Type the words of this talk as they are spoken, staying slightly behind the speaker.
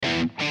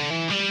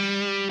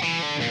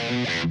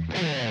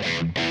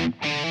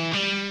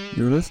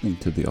You're listening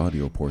to the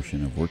audio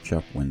portion of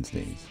Workshop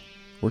Wednesdays.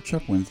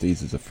 Workshop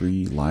Wednesdays is a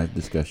free live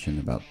discussion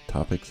about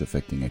topics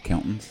affecting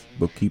accountants,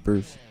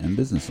 bookkeepers, and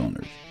business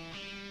owners.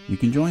 You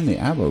can join the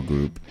ABBO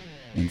group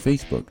in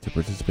Facebook to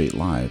participate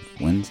live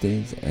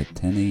Wednesdays at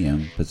 10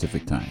 a.m.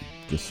 Pacific Time.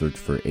 Just search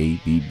for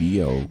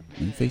ABBO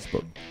in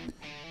Facebook.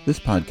 This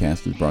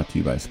podcast is brought to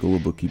you by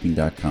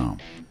schoolofbookkeeping.com,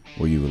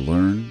 where you will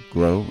learn,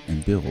 grow,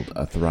 and build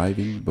a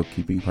thriving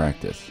bookkeeping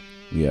practice.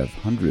 We have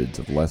hundreds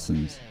of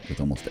lessons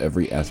with almost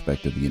every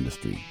aspect of the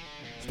industry.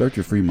 Start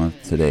your free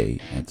month today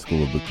at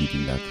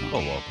schoolofbookkeeping.com.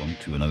 Well, welcome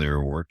to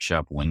another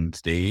Workshop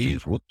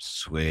Wednesdays.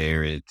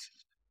 Where it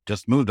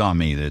just moved on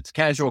me. That's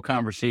casual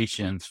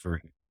conversations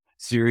for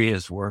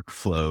serious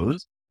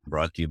workflows.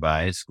 Brought to you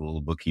by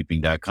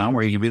schoolofbookkeeping.com,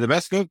 where you can be the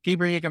best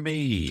bookkeeper you can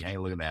be. Hey,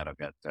 look at that. I've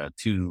got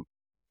two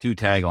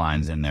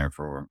taglines in there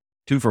for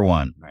 2 for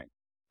 1. Right.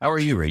 How are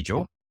you,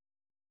 Rachel?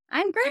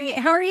 I'm great.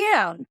 How are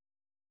you?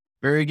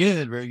 Very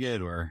good. Very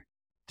good. We're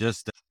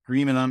just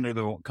screaming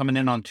coming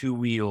in on 2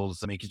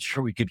 wheels, making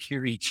sure we could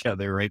hear each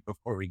other right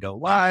before we go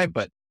live,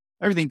 but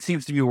everything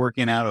seems to be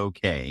working out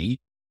okay.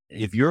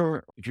 If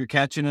you're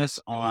catching us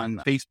on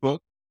Facebook,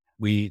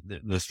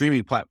 the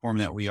streaming platform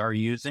that we are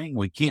using,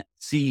 we can't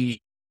see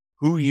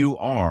who you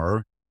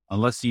are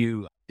unless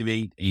you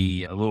activate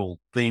a little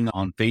thing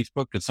on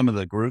Facebook, because some of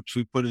the groups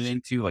we put it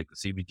into, like the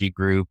CBG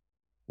group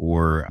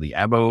or the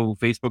ABBO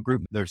Facebook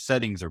group, their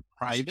settings are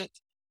private.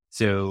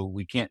 So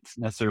we can't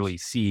necessarily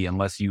see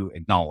unless you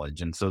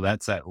acknowledge. And so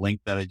that's that link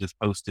that I just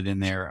posted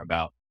in there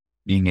about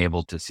being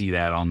able to see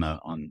that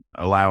on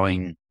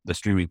allowing the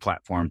streaming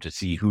platform to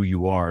see who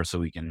you are, so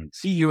we can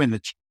see you in the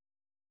chat.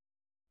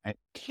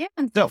 Yeah,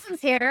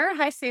 Susan's here.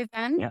 Hi,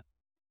 Susan. Yeah.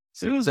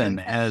 Susan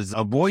has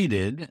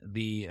avoided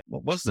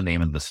what was the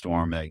name of the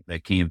storm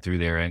that came through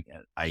there?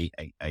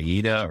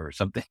 Aida or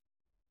something.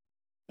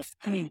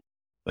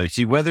 But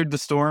she weathered the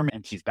storm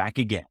and she's back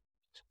again.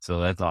 So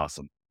that's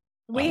awesome.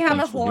 We have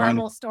a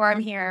horrible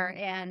storm here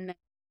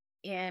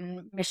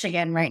in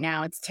Michigan right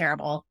now. It's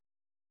terrible.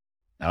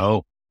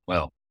 Oh,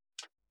 well,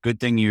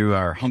 good thing you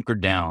are hunkered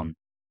down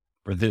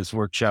for this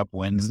Workshop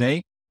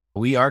Wednesday.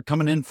 We are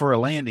coming in for a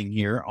landing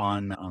here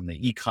on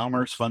the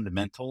e-commerce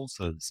fundamentals,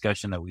 a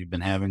discussion that we've been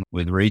having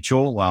with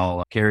Rachel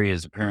while Carrie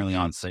is apparently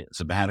on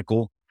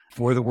sabbatical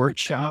for the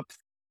workshop.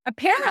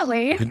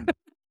 Apparently.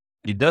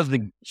 She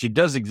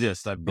does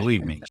exist, I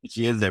believe me.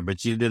 She is there, but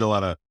she did a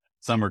lot of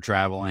summer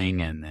traveling,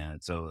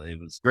 and so it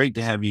was great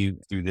to have you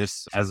through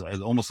this as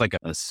almost like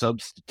a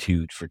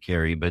substitute for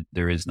Carrie, but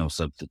there is no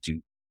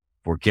substitute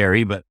for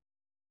Carrie. But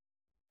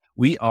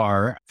we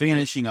are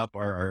finishing up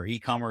our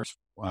e-commerce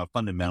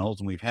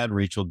fundamentals, and we've had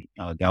Rachel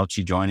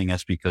Gauchi joining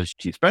us because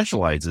she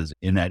specializes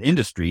in that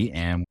industry,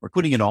 and we're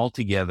putting it all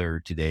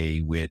together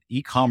today with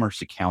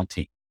e-commerce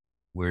accounting,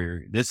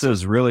 where this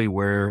is really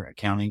where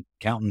accountants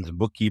and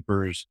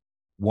bookkeepers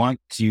want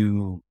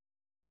to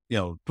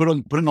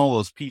putting all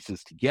those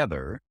pieces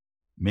together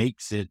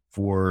makes it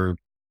for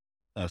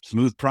a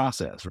smooth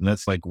process. And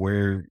that's like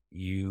where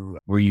you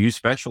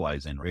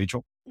specialize in,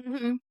 Rachel.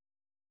 Mm-hmm.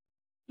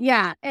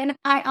 Yeah. And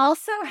I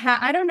also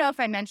I don't know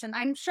if I mentioned,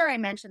 I'm sure I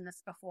mentioned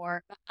this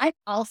before, but I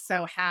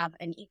also have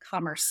an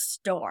e-commerce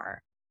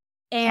store.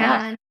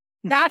 And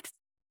that's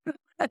one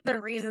of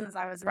the reasons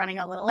I was running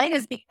a little late,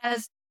 is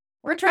because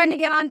we're trying to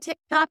get on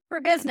TikTok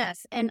for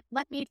business. And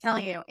let me tell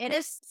you, it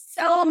is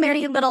so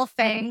many little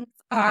things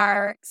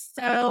are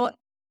so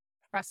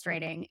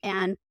frustrating.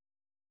 And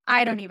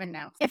I don't even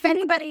know. If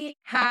anybody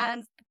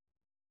has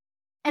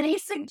any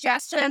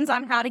suggestions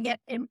on how to get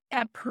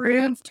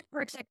approved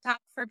for TikTok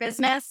for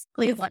business,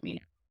 please let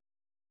me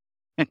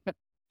know.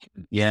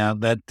 Yeah,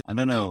 I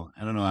don't know.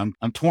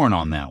 I'm torn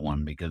on that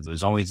one, because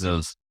there's always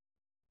those,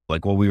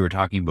 like what we were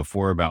talking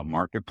before about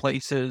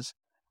marketplaces.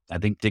 I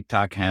think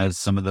TikTok has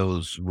some of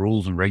those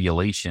rules and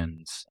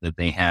regulations that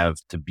they have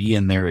to be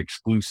in their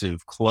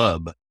exclusive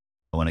club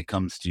when it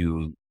comes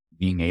to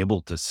being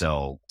able to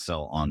sell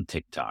on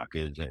TikTok.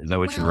 Is that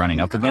what you're running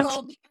up against?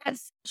 Well,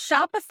 because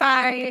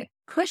Shopify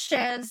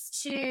pushes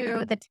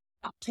to the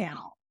TikTok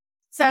channel.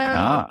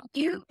 So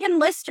you can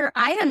list your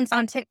items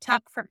on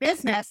TikTok for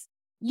business.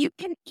 You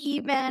can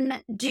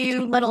even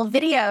do little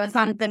videos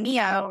on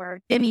Vimeo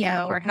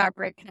or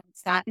however it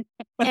pronounces that.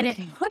 And it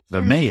puts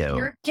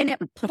it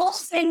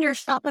pulls in your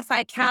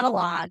Shopify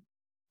catalog.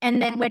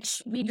 And then,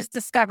 which we just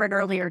discovered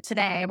earlier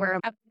today, where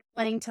I'm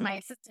explaining to my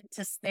assistant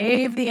to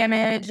save the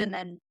image and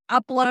then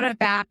upload it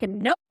back,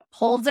 and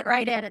pulls it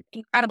right in. It's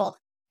incredible.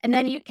 And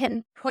then you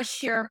can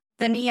push your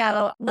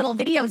Vimeo little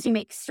videos you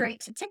make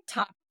straight to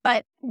TikTok.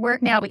 But we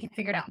can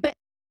figure it out. But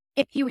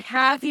if you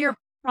have your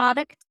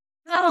product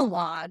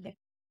catalog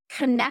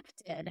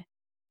connected,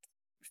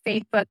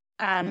 Facebook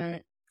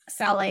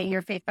selling,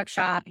 your Facebook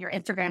shop, your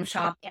Instagram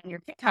shop, and your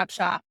TikTok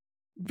shop,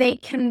 they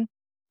can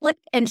click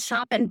and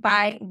shop and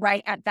buy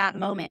right at that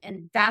moment.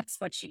 And that's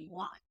what you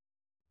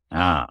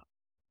want.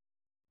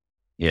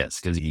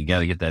 Yes, because you got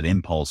to get that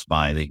impulse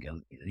buy.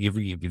 If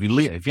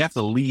you have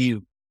to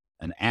leave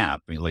an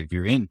app, like if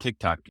you're in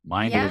TikTok,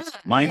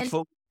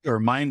 mindful or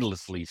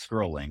mindlessly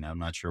scrolling. I'm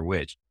not sure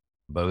which,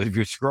 but if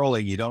you're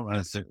scrolling, you don't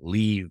want to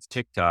leave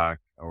TikTok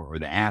or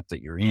the app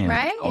that you're in.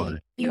 Right.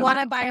 You want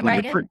to buy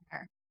right in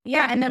there.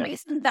 Yeah. And the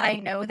reason that I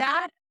know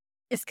that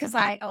is because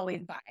I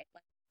always buy.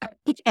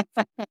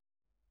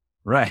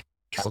 Right.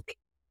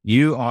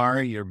 You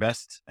are your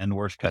best and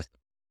worst customer.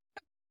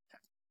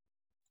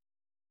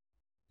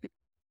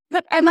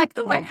 But I'm like,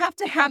 I have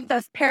to have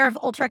those pair of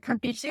ultra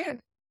comfy shoes.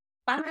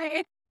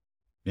 Bye.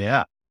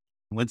 Yeah.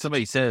 When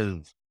somebody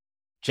says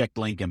check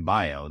link in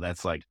bio,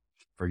 that's like,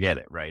 forget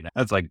it, right?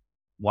 That's like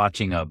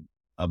watching a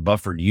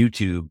buffered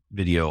YouTube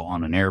video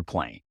on an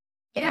airplane.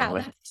 Yeah,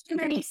 that's too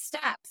many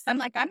steps. I'm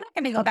like, I'm not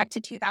going to go back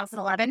to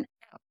 2011.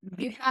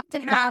 You have to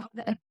have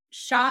the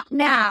shop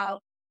now,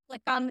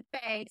 click on the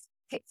face,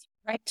 takes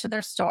you right to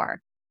their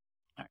store.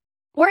 Right.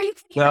 Or you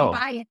can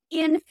buy it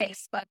in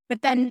Facebook,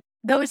 but then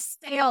those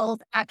sales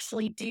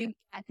actually do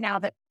get, now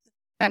that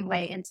I'm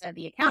way into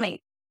the accounting,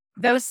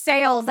 those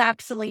sales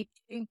actually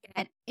do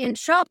get in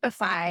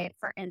Shopify,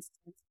 for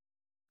instance.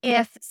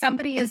 If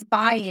somebody is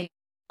buying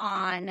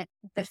on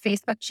the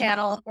Facebook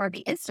channel or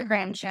the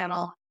Instagram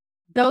channel,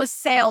 those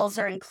sales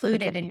are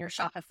included in your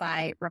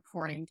Shopify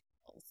reporting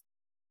tools.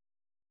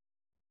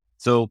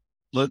 So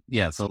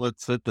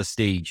let's set the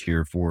stage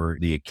here for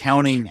the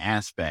accounting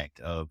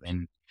aspect of,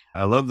 and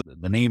I love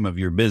the name of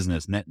your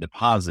business, Net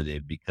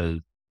Deposited,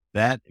 because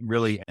that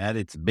really at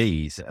its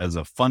base as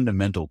a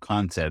fundamental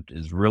concept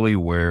is really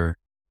where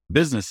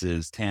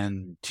businesses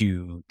tend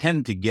to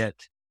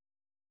get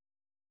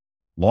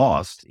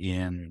lost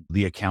in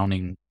the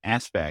accounting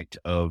aspect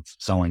of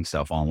selling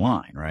stuff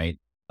online, right?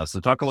 So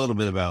talk a little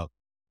bit about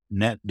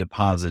Net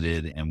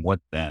Deposited and what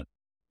that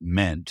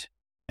meant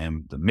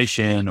and the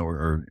mission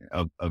or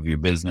of your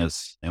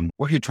business and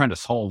what you're trying to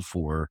solve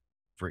for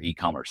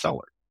e-commerce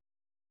sellers.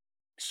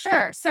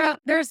 Sure. So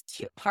there's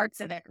two parts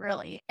of it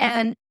really.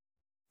 And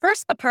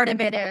first, a part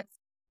of it is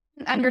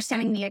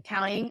understanding the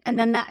accounting. And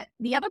then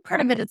the other part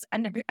of it is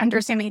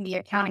understanding the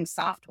accounting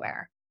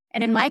software.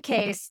 And in my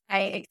case,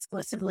 I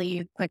exclusively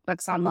use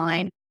QuickBooks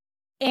Online.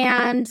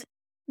 And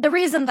the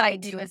reason that I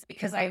do is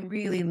because I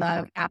really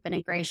love app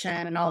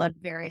integration and all the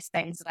various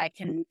things that I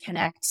can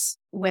connect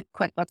with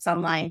QuickBooks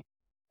Online.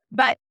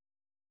 But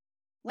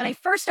when I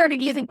first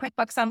started using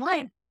QuickBooks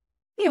Online,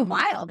 it took a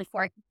while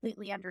before I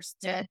completely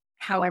understood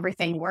how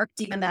everything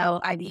worked, even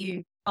though I've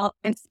used all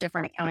kinds of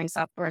different accounting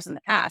softwares in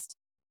the past.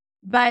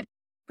 But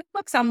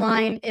QuickBooks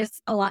Online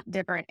is a lot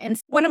different. And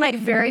one of my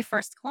very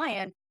first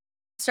clients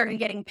started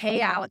getting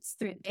payouts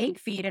through the bank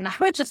feed, and I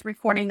was just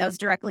reporting those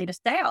directly to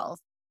sales.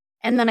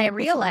 And then I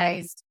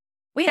realized,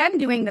 wait, I'm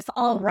doing this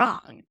all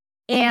wrong.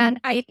 And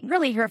I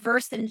really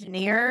reverse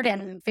engineered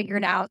and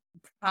figured out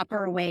the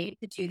proper way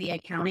to do the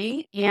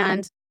accounting.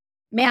 And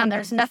man,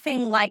 there's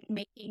nothing like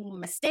making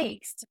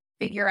mistakes to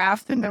figure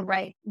out the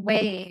right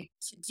way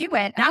to do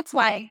it. That's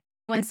why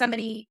when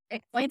somebody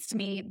explains to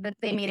me that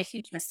they made a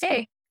huge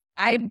mistake,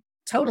 I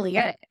totally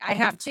get it. I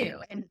have too.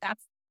 And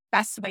that's the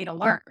best way to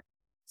learn.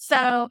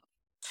 So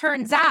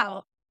turns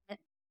out that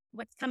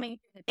what's coming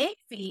through the bank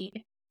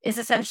feed is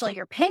essentially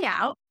your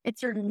payout.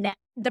 It's your net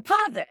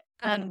deposit,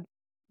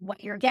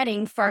 what you're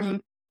getting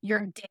from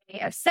your day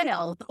of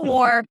sales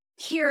or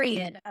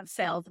period of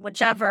sales,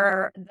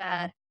 whichever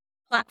the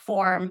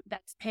platform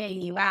that's paying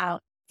you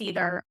out,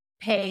 either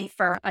pay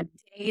for a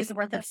day's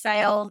worth of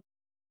sales.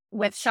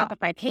 With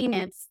Shopify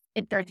payments,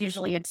 there's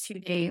usually a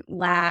 2-day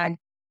lag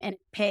and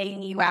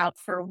paying you out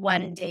for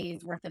 1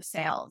 day's worth of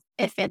sales.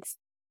 If it's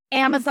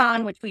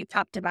Amazon, which we've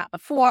talked about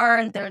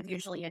before, there's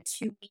usually a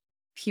 2-week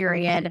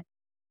period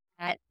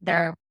that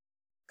they're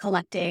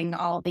collecting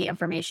all the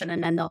information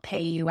and then they'll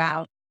pay you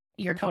out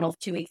your total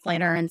 2 weeks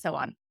later and so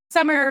on.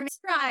 Some are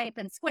Stripe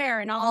and Square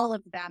and all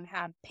of them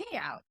have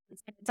payouts.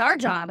 It's our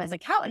job as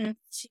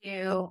accountants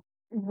to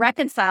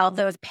reconcile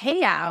those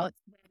payouts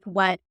with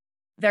what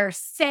they're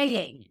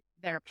saying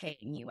they're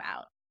paying you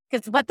out.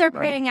 Because what they're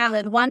paying out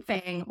is one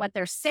thing, what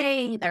they're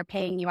saying they're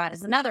paying you out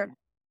is another.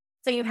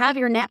 So you have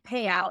your net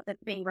payout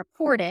that's being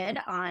reported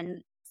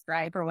on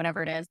Stripe or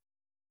whatever it is.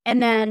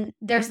 And then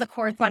there's the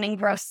corresponding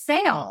gross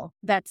sale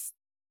that's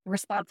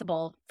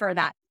responsible for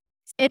that.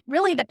 It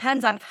really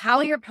depends on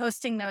how you're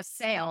posting those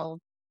sales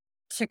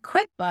to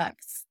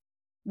QuickBooks,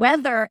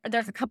 whether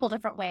there's a couple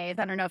different ways.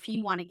 I don't know if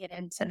you want to get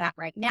into that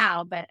right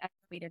now, but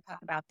we did talk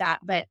about that.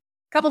 But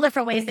a couple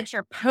different ways that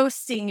you're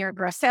posting your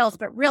gross sales.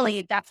 But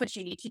really, that's what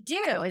you need to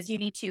do is you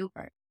need to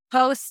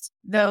post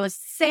those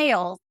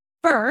sales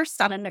first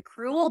on an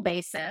accrual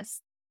basis.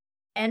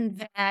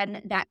 And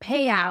then that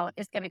payout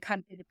is going to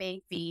come through the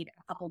bank feed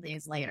a couple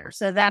days later.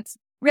 So that's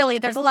really,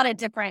 there's a lot of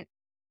different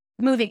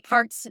moving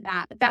parts to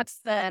that, but that's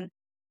the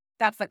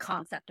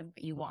concept of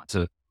what you want.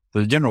 So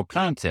the general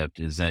concept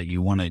is that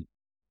you want to,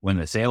 when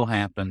the sale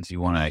happens, you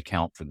want to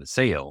account for the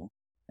sale.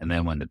 And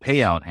then when the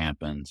payout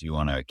happens, you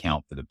want to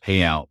account for the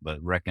payout,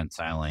 but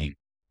reconciling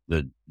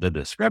the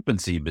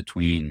discrepancy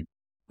between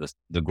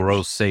the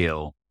gross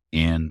sale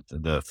and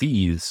the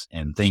fees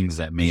and things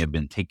that may have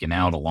been taken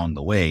out along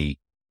the way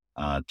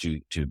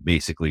to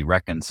basically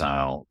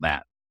reconcile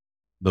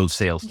those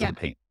sales to the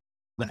payment.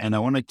 And I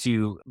wanted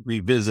to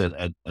revisit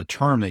a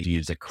term that you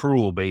used,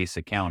 accrual-based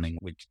accounting,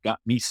 which got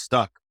me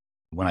stuck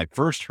when I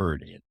first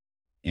heard it.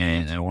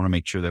 And I want to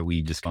make sure that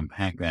we just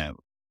unpack that.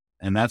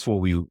 And that's what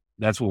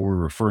we're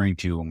referring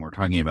to when we're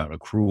talking about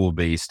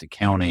accrual-based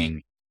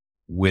accounting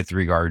with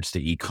regards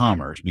to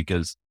e-commerce,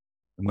 because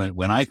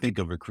when I think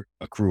of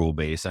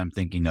accrual-based, I'm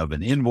thinking of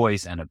an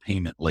invoice and a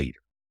payment later,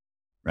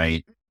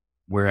 right?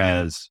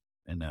 Whereas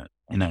in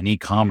an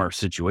e-commerce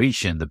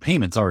situation, the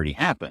payment's already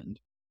happened,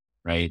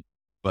 right?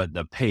 But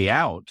the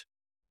payout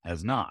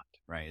has not,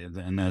 right?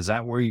 And is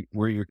that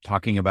where you're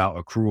talking about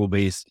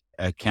accrual-based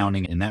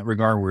accounting in that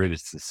regard, where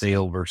it's the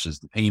sale versus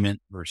the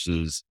payment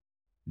versus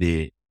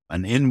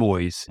an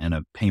invoice and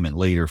a payment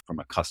later from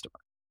a customer?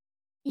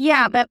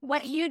 Yeah, but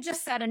what you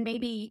just said, and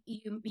maybe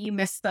you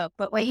misspoke,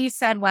 but what you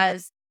said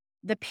was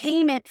the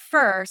payment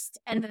first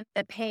and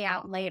the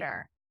payout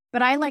later.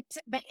 But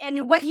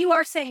and what you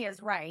are saying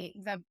is right.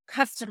 The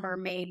customer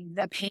made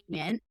the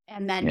payment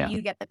and then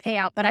you get the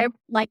payout. But I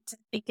like to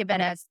think of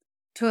it as,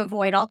 to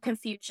avoid all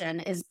confusion,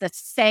 is the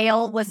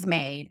sale was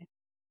made,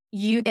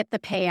 you get the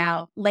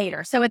payout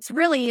later. So it's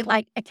really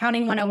like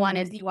accounting 101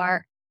 is you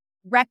are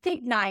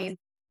recognizing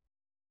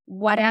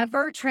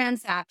whatever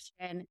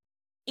transaction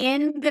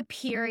in the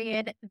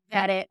period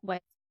that it was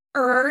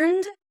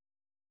earned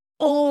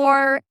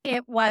or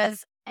it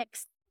was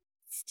expensed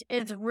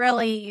is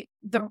really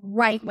the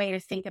right way to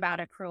think about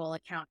accrual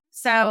accounting.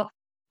 So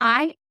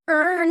I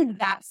earned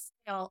that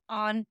sale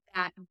on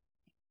that.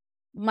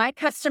 My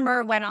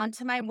customer went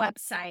onto my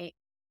website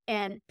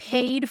and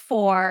paid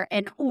for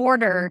and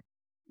ordered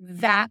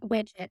that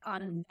widget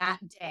on that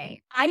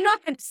day. I'm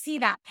not going to see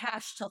that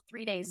cash till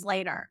 3 days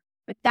later,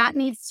 but that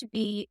needs to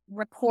be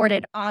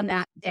recorded on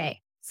that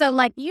day. So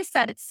like you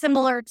said, it's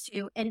similar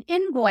to an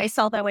invoice,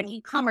 although in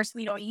e-commerce,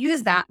 we don't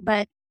use that,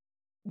 but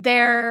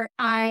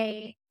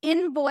I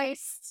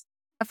invoiced,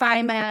 if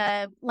I'm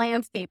a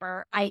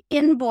landscaper, I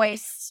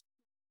invoiced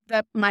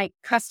my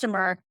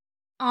customer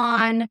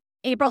on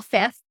April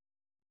 5th.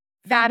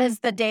 That is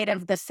the date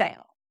of the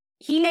sale.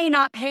 He may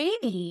not pay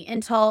me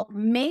until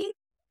May.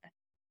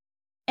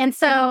 And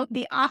so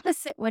the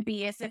opposite would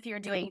be is if you're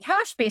doing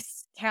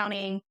cash-based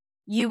accounting,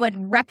 you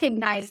would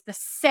recognize the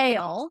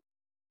sale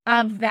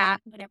of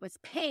that when it was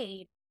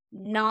paid,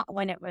 not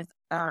when it was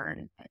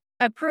earned.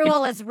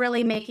 Accrual is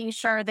really making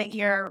sure that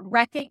you're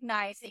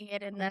recognizing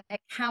it in the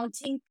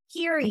accounting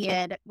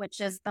period, which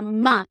is the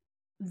month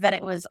that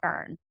it was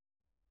earned.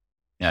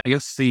 Yeah, I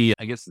guess the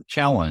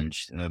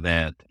challenge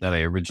that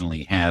I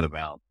originally had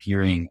about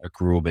hearing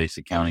accrual-based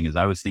accounting is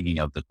I was thinking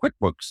of the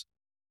QuickBooks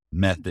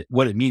method,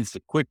 what it means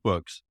to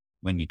QuickBooks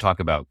when you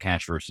talk about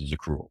cash versus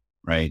accrual,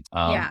 right?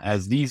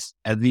 As these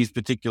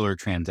particular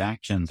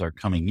transactions are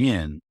coming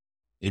in,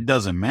 it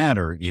doesn't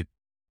matter if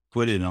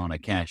put it on a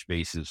cash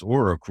basis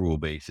or accrual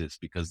basis,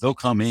 because they'll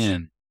come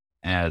in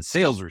as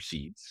sales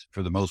receipts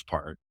for the most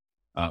part,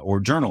 or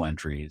journal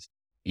entries.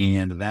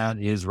 And that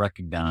is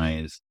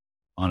recognized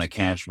on a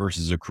cash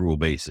versus accrual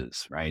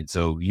basis, right?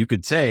 So you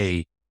could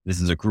say this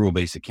is accrual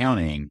based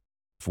accounting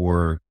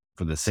for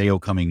the sale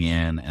coming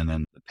in and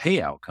then the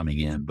payout coming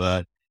in.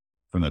 But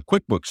from a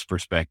QuickBooks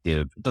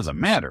perspective, it doesn't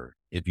matter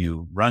if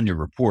you run your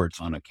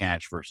reports on a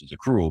cash versus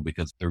accrual,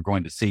 because they're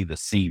going to see the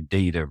same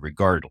data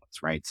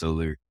regardless, right?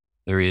 So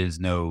there's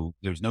no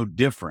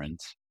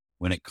difference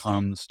when it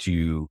comes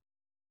to,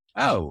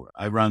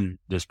 I run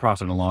this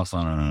profit and loss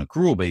on an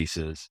accrual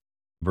basis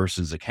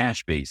versus a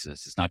cash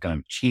basis. It's not going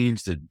to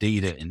change the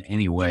data in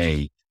any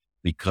way,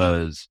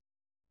 because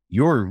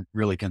you're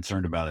really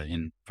concerned about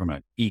it from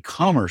an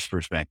e-commerce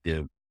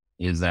perspective,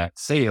 is that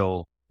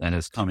sale that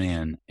has come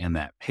in and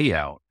that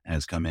payout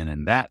has come in.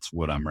 And that's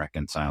what I'm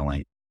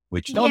reconciling,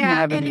 which doesn't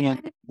have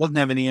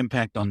any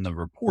impact on the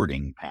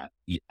reporting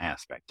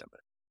aspect of it.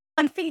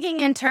 I'm thinking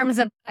in terms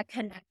of a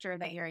connector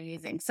that you're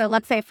using. So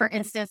let's say, for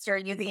instance, you're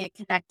using a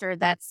connector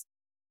that's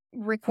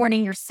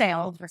recording your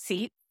sales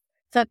receipt.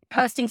 So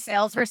posting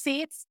sales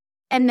receipts,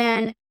 and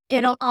then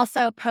it'll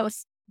also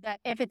post that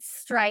if it's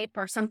Stripe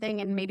or something,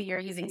 and maybe you're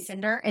using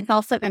Cinder, it's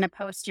also going to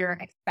post your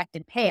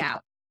expected payout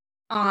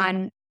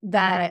on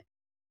the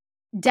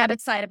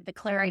debit side of the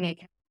clearing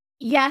account.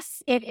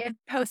 Yes, it is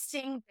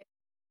posting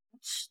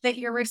that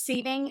you're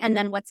receiving, and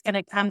then what's going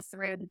to come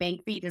through the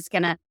bank feed is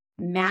going to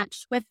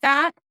match with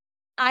that.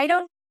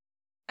 That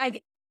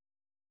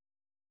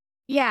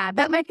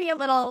might be a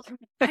little.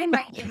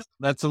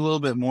 That's a little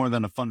bit more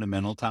than a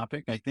fundamental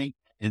topic, I think,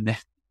 and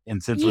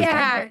since we're talking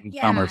about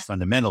e-commerce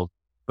fundamentals.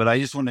 But I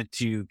just wanted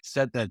to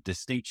set that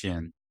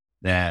distinction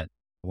that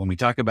when we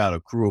talk about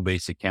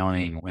accrual-based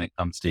accounting, when it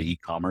comes to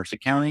e-commerce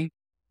accounting,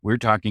 we're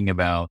talking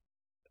about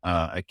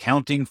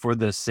accounting for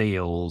the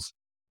sales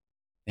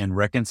and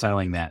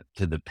reconciling that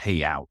to the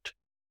payout,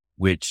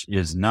 which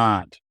is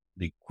not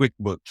the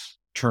QuickBooks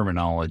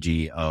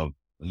terminology of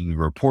the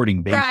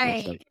reporting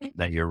basis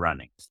that you're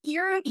running.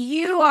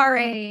 You are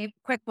a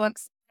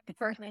QuickBooks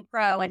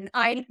Pro, and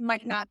I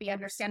might not be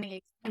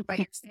understanding what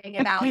you're saying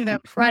about the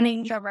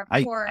running the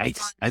report.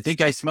 I think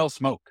I smell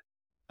smoke.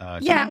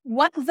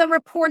 What the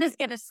report is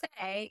going to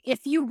say,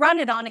 if you run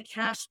it on a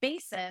cash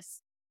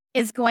basis,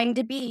 is going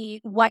to be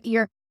what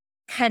your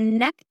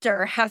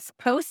connector has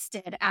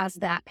posted as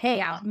that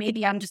payout.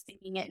 Maybe I'm just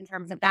thinking it in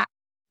terms of that.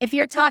 If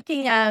you're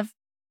talking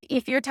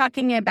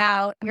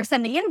about you're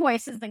sending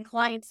invoices and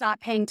clients not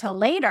paying till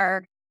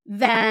later,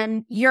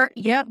 then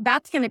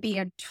that's going to be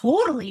a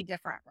totally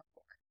different report.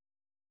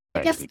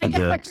 I guess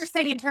what you're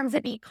saying in terms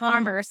of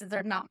e-commerce is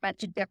there's not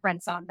much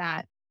difference on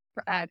that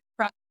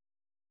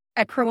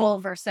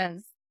accrual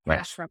versus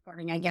cash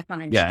reporting. I guess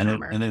on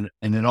e-commerce.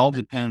 and it all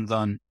depends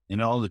on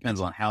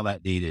how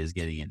that data is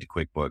getting into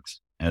QuickBooks.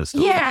 That's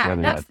really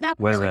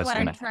what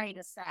I'm trying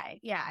to say.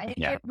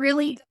 It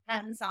really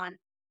depends on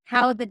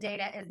how the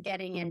data is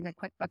getting into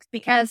QuickBooks,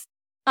 because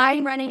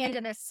I'm running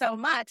into this so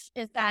much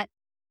is that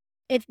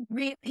it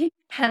really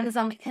depends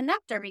on the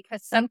connector,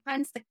 because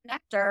sometimes the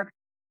connector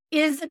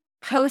isn't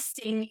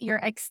posting your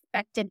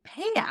expected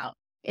payout.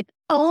 It's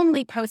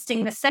only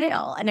posting the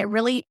sale. And it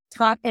really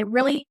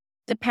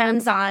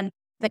depends on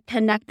the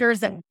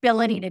connector's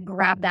ability to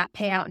grab that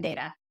payout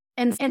data.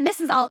 And this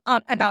is all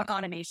about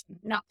automation,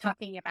 not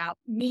talking about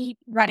me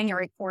running a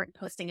report and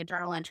posting a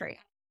journal entry.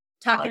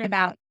 Talking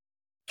about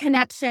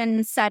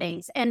connection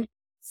settings. And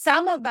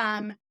some of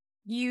them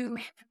you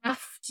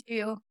have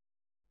to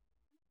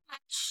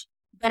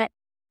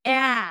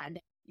add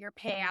your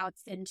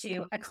payouts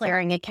into a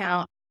clearing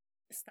account.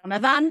 Some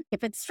of them,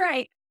 if it's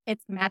Stripe,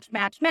 it's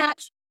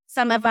match.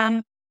 Some of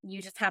them,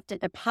 you just have to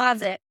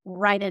deposit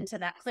right into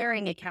that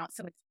clearing account.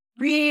 So it's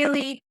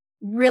really,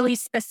 really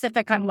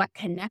specific on what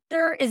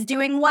connector is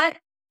doing what,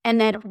 and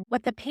then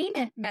what the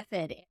payment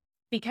method is,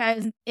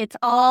 because it's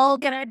all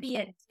going to be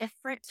a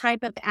different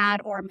type of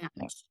add or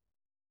match.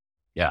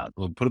 Yeah,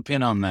 we'll put a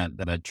pin on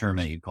that term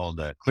that you called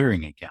a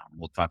clearing account.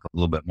 We'll talk a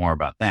little bit more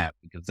about that,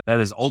 because that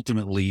is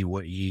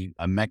ultimately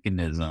a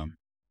mechanism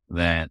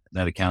that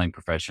accounting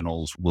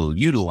professionals will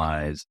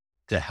utilize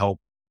to help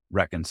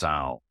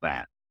reconcile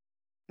that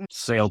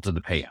sale to the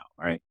payout,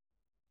 right?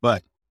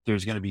 But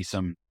there's going to be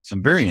some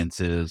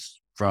variances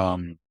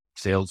from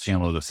sales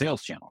channel to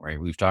sales channel, right?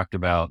 We've talked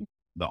about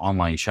the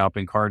online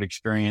shopping cart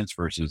experience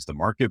versus the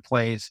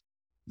marketplace.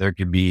 There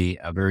could be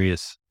a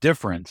various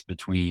difference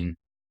between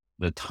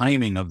the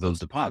timing of those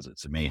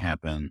deposits. It may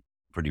happen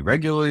pretty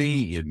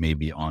regularly. It may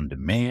be on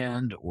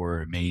demand,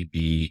 or it may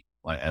be,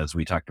 as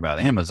we talked about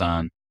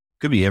Amazon,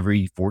 could be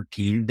every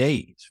 14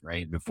 days,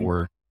 right?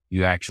 Before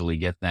you actually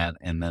get that.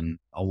 And then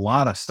a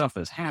lot of stuff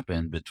has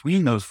happened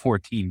between those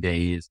 14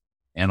 days,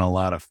 and a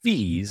lot of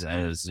fees,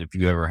 as if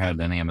you ever had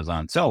an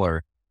Amazon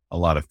seller, a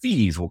lot of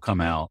fees will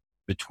come out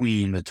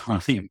between the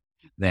time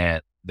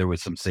that there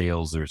was some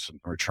sales, there's some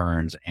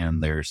returns,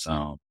 and there's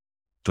some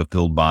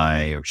fulfilled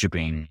by or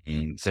shipping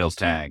and sales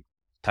tag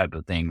type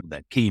of thing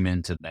that came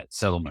into that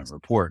settlement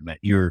report that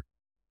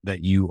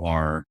you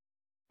are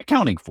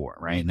accounting for,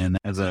 right? And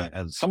as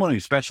someone who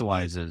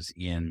specializes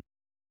in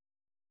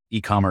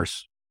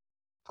e-commerce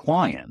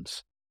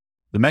clients,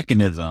 the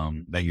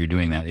mechanism that you're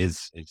doing that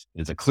is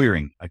a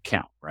clearing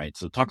account, right?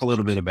 So talk a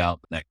little bit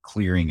about that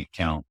clearing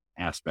account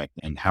aspect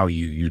and how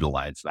you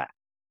utilize that.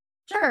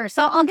 Sure.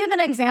 So I'll give an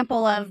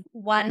example of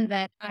one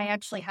that I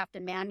actually have to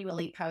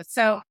manually post.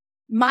 So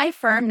my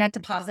firm, Net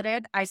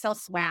Deposited, I sell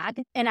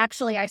swag, and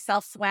actually I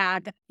sell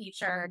swag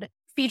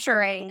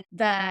featuring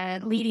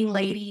the leading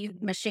lady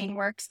Machine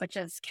Works, which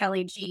is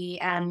Kelly G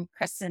and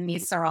Kristen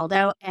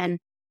Miseraldo. And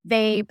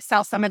they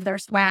sell some of their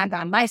swag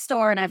on my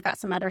store, and I've got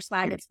some other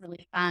swag. It's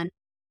really fun.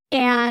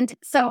 And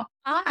so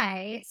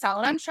I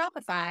sell it on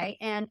Shopify,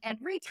 and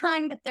every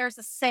time that there's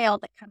a sale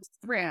that comes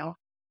through,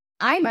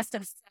 I must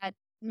have set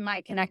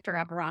my connector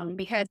up wrong,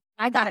 because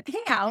I got a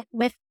payout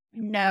with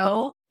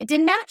it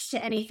didn't match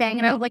to anything.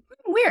 And I was like,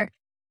 weird.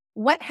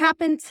 What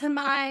happened to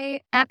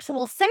my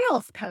actual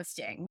sales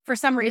posting? For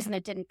some reason,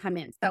 it didn't come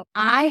in. So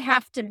I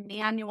have to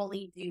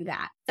manually do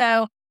that.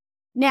 So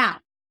now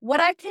what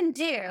I can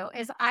do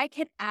is I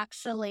can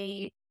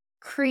actually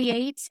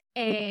create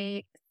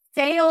a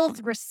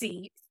sales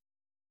receipt,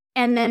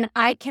 and then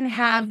I can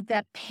have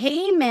the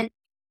payment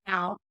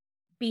now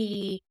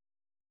be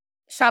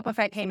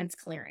Shopify Payments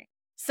Clearing.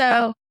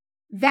 So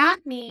that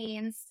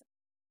means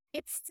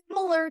it's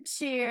similar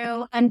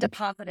to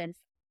undeposited.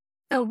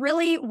 So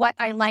really what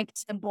I like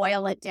to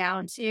boil it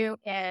down to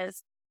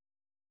is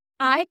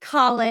I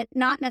call it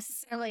not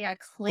necessarily a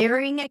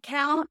clearing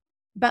account,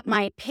 but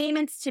my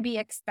payments to be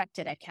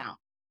expected account.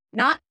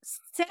 Not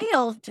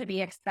sales to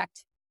be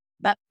expected,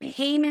 but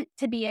payment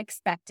to be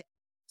expected.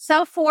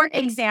 So for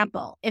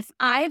example, if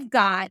I've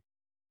got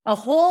a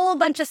whole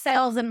bunch of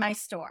sales in my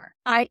store,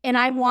 and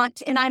I'm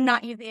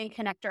not using a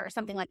connector or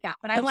something like that,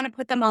 but I want to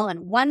put them all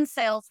in one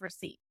sales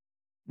receipt,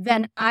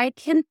 then I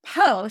can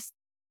post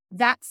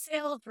that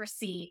sales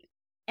receipt,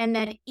 and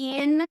then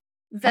in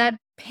the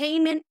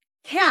payment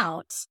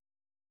count,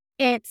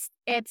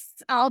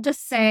 I'll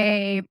just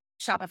say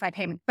Shopify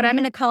Payments, but I'm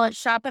going to call it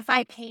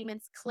Shopify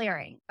Payments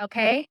Clearing.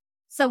 Okay.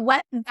 So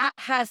what that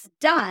has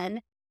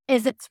done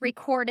is it's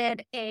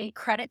recorded a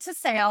credit to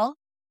sale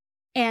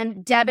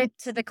and debit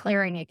to the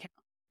clearing account,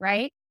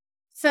 right?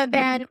 So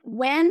then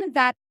when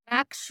that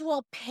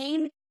actual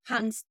payment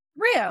comes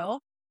through,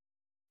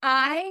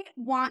 I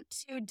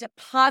want to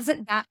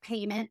deposit that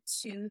payment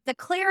to the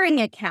clearing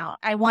account.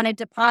 I want to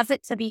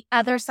deposit to the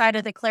other side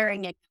of the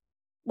clearing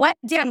account.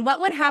 Dan,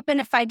 what would happen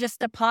if I just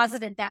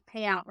deposited that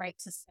payout right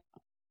to sale?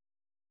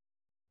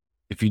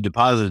 If you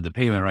deposited the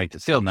payment right to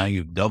sale, now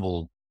you've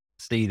double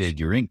stated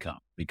your income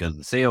because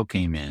the sale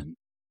came in,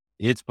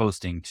 it's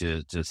posting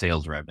to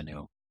sales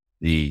revenue.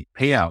 The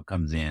payout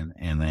comes in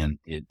and then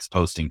it's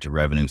posting to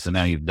revenue. So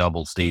now you've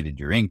double stated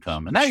your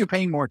income and now you're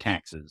paying more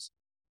taxes.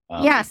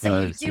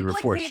 So you've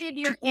duplicated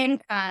your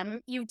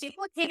income. You've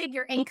duplicated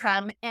your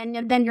income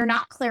and then you're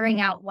not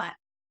clearing out what?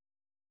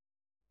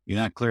 You're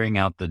not clearing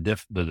out the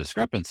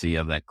discrepancy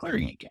of that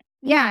clearing account.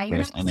 Yeah. You're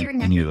not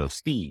clearing any of those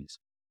fees.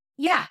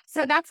 Yeah.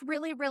 So that's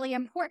really, really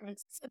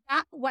important. So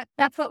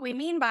that's what we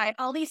mean by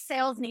all these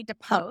sales need to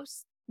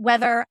post,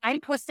 whether I'm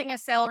posting a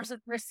sales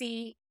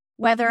receipt,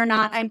 whether or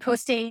not I'm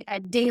posting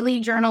a daily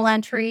journal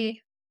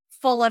entry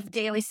full of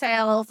daily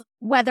sales,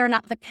 whether or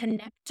not the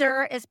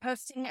connector is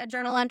posting a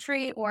journal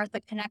entry or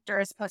the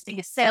connector is posting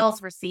a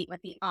sales receipt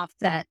with the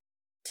offset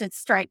to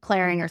Stripe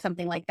clearing or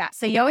something like that.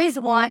 So you always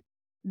want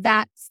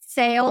that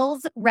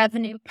sales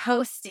revenue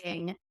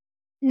posting.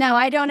 No,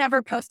 I don't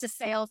ever post a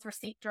sales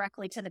receipt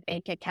directly to the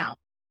bank account.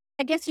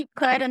 I guess you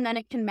could, and then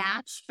it can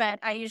match, but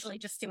I usually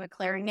just do a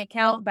clearing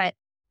account. But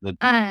the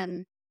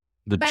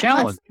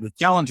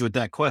challenge with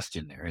that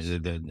question there is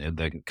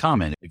the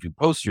comment. If you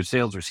post your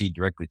sales receipt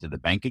directly to the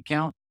bank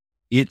account,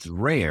 it's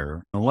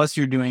rare unless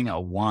you're doing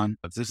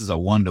if this is a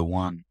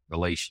one-to-one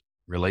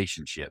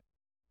relationship,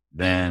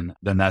 then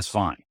that's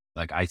fine.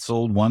 Like I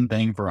sold one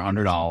thing for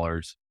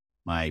 $100.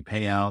 My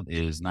payout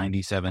is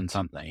 97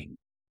 something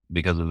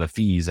because of the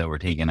fees that were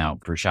taken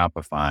out for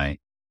Shopify.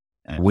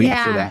 And wait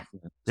for that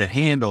to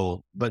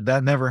handle, but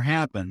that never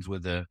happens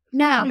with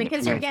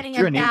because you're getting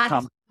a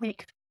bad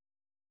week.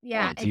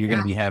 Yeah. So you're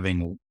going to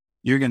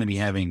be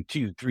having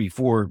 2, 3,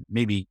 4,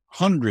 maybe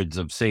hundreds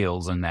of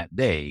sales in that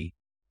day,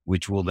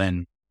 which will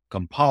then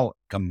compile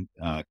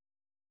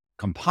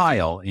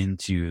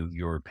into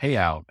your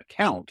payout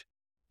account.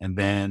 And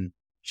then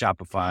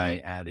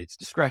Shopify at its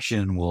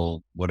discretion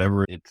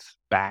whatever its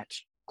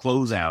batch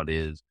closeout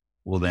is,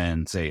 will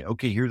then say,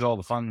 okay, here's all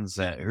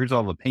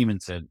the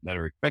payments that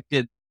are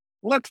expected.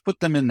 Let's put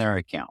them in their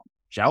account.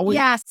 Shall we?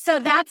 Yeah. So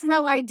that's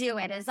how I do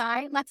it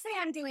let's say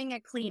I'm doing a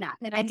cleanup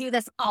and I do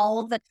this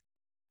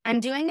I'm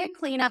doing a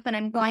cleanup and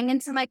I'm going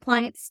into my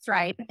client's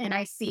Stripe and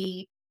I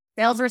see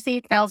sales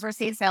receipt.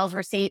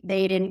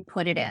 They didn't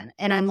put it in.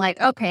 And I'm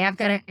like, okay, I've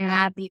got to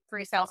add these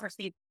 3 sales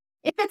receipts.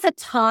 If it's a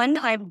ton,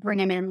 I bring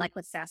them in like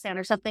with Sasan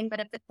or something. But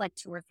if it's like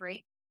 2 or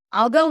 3,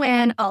 I'll go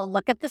in, I'll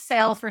look at the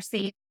sales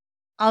receipt.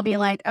 I'll be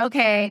like,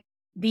 okay,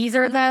 these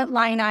are the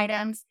line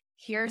items.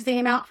 Here's the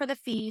amount for the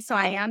fee. So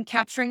I am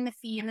capturing the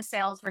fee in the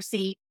sales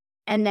receipt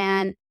and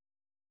then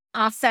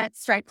offset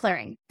Stripe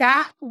clearing.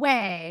 That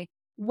way,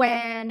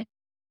 when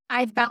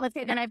I've got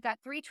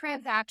 3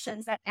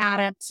 transactions that add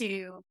up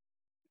to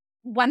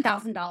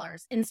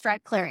 $1,000 in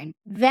Stripe clearing.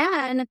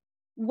 Then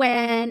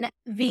when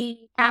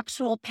the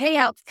actual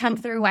payouts come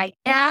through, I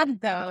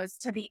add those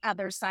to the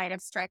other side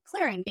of Stripe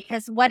clearing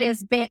because what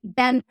is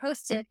been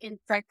posted in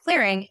Stripe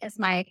clearing is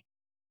my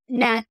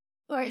net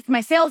or it's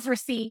my sales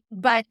receipt,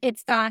 but it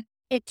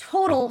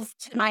totals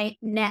to my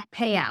net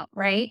payout,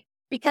 right?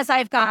 Because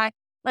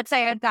let's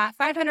say I've got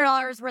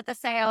 $500 worth of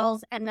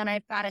sales and then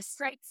I've got a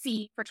Stripe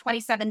fee for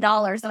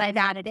 $27 that I've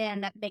added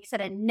in that makes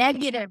it a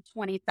negative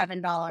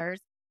 $27.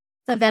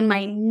 So then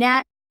my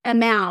net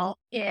amount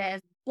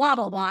is blah,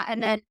 blah, blah.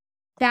 And then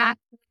that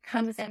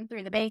comes in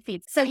through the bank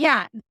feeds. So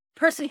yeah,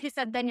 person who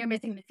said then you're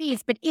missing the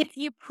fees, but if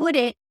you put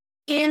it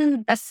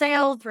in the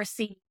sales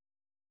receipt,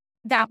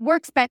 that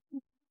works, but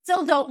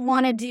still don't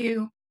want to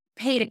do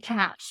pay to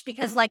cash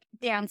because like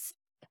it's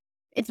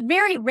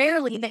very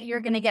rarely that you're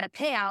going to get a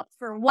payout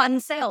for one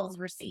sales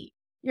receipt.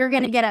 You're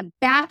going to get a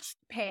batch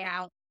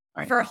payout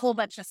for a whole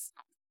bunch of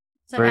stuff.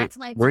 So that's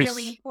why it's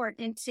really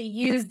important to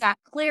use that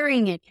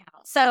clearing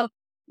account. So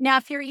now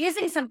if you're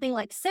using something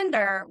like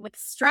Cinder with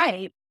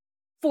Stripe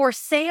for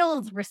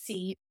sales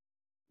receipt,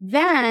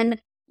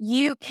 then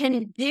you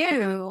can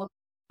do,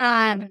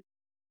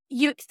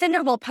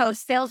 Cinder will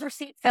post sales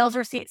receipt,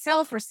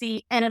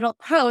 and it'll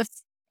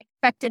post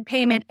expected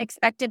payment.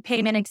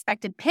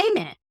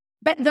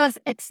 But those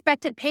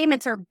expected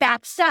payments are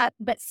batched up,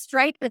 but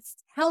Stripe is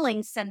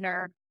telling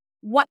Cinder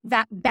what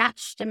that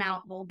batched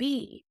amount will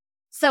be.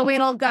 So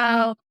it'll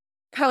go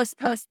post,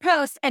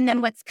 and then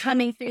what's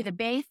coming through the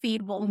Bay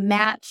feed will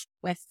match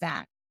with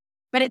that.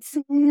 But it's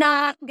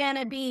not going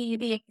to be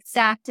the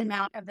exact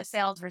amount of the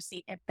sales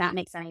receipt, if that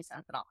makes any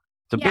sense at all.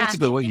 So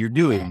basically what you're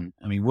doing,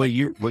 I mean, what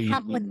you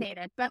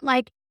complicated, but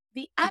like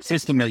the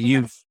system that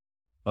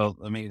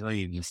let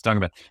me just talk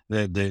about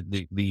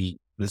the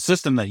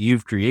system that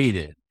you've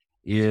created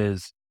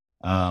is,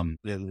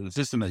 the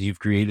system that you've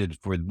created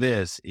for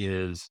this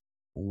is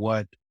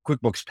what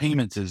QuickBooks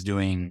Payments is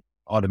doing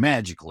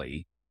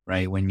automatically,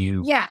 right? When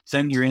you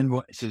send your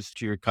invoices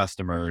to your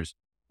customers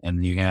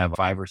and you have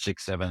 5 or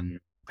 6, 7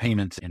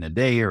 payments in a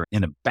day or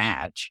in a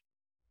batch,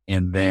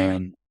 and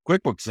then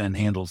QuickBooks then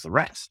handles the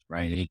rest,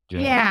 right?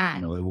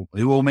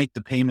 It will make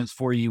the payments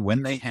for you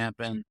when they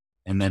happen,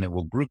 and then it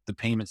will group the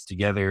payments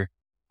together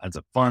as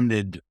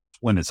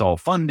when it's all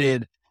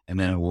funded, and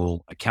then it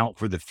will account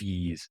for the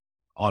fees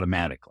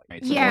automatically.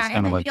 Right? So that's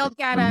kind of like the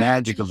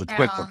magic of the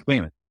QuickBooks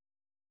payment.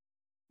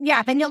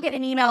 Yeah, then you'll get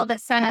an email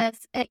that says,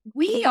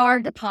 we are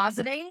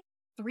depositing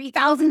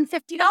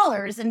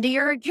 $3,050 into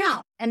your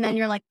account. And then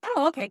you're like,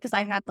 oh, okay, because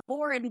I had the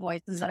 4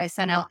 invoices that I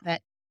sent out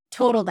that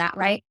total that,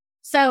 right?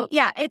 So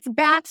yeah, it's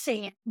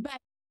batching. But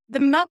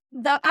the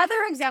other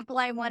example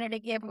I wanted to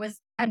give was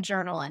a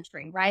journal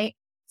entry, right?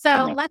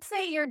 So let's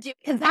say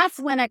because that's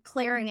when a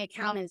clearing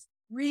account is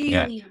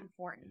really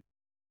important.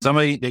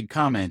 Somebody did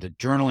comment, a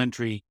journal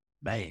entry,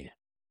 bad.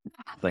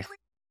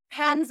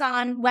 Depends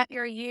on what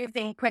you're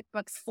using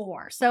QuickBooks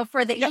for. So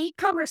for the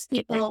e-commerce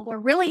people, we're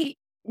really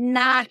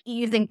not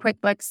using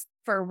QuickBooks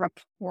for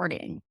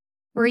reporting.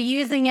 We're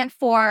using it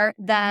for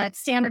the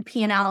standard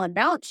P&L and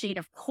balance sheet,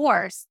 of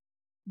course,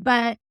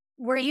 but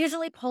we're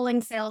usually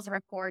pulling sales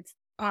reports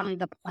on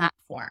the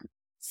platform.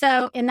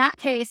 So in that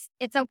case,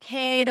 it's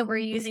okay that we're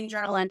using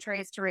journal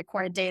entries to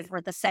record a day's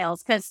worth of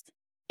sales, because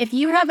if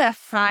you have a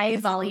high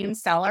volume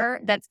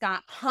seller that's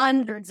got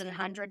hundreds and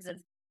hundreds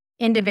of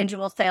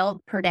individual sales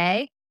per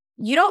day,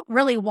 you don't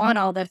really want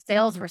all the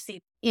sales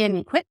receipts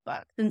in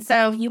QuickBooks. And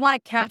so you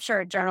want to capture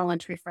a journal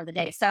entry for the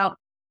day. So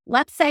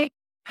let's say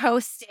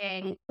we're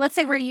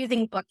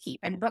using Bookkeep,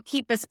 and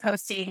Bookkeep is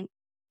posting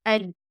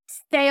a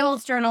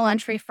sales journal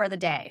entry for the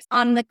day.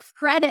 On the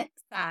credit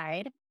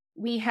side,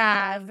 we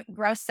have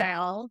gross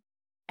sales.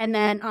 And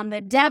then on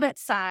the debit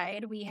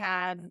side, we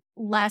have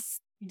less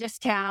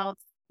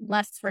discounts,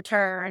 less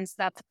returns.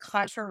 That's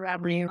contra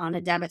revenue on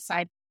the debit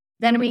side.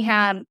 Then we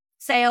have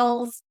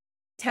sales,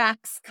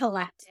 tax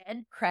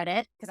collected,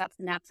 credit, because that's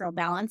the natural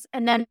balance.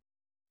 And then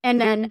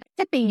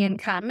shipping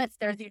income.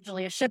 There's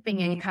usually a shipping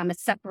income.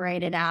 It's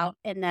separated out.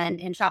 And then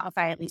in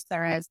Shopify, at least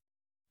there is.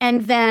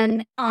 And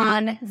then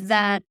on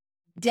the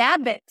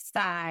debit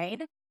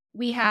side,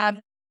 we have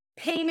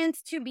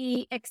payments to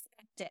be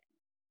expected.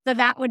 So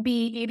that would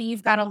be, maybe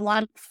you've got a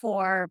lump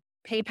for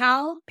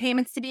PayPal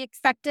payments to be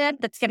expected.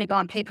 That's going to go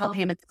on PayPal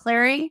payments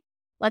clearing.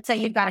 Let's say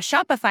you've got a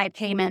Shopify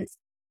payments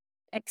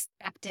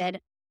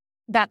expected.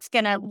 That's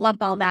going to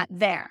lump all that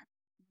there.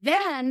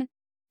 Then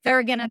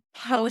they're going to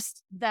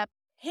post the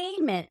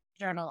payment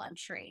journal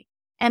entry.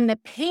 And the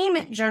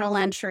payment journal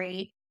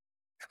entry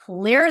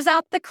clears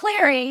out the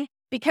clearing,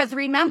 because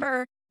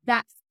remember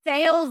that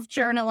sales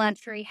journal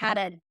entry had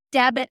a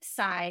debit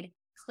side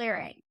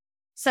clearing.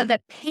 So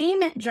the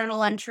payment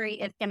journal entry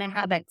is going to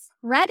have a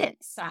credit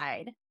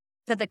side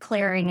to the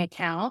clearing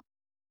account,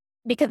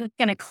 because it's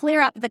going to clear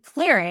up the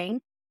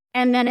clearing,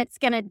 and then it's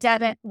going to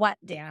debit what,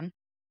 Dan?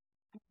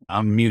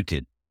 I'm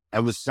muted. I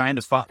was trying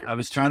to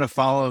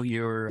follow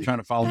your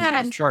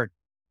chart,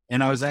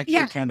 and I was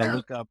actually trying to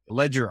look up.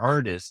 Ledger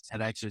Artist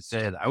had actually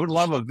said, "I would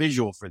love a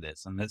visual for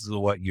this," and this is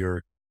what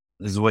you're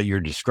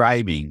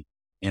describing.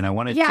 And I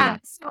wanted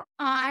to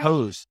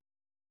post.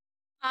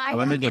 I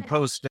wanted to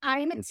post.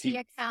 I'm a T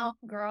account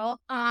girl.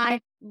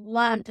 I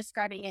love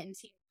describing it in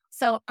T.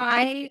 So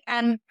I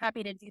am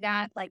happy to do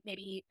that, like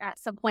maybe at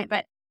some point.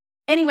 But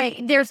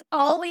anyway, there's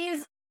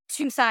always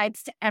two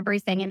sides to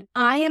everything. And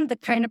I am the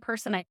kind of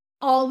person I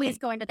always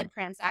go into the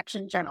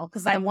transaction journal,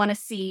 because I want to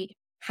see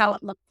how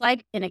it looks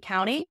like in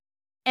accounting.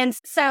 And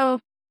so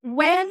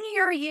when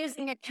you're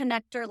using a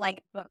connector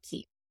like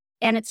Bookkeep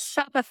and it's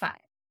Shopify,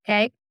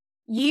 okay,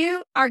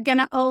 you are going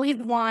to always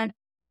want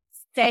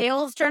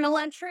sales journal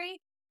entry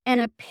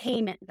and a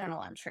payment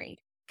journal entry,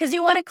 because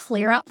you want to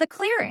clear out the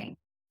clearing.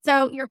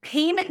 So your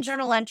payment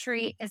journal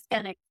entry is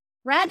going to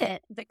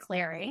credit the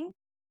clearing,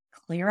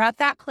 clear out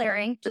that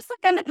clearing, just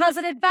like on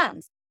deposited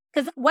funds.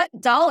 Because what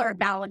dollar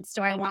balance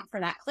do I want for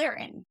that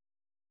clearing?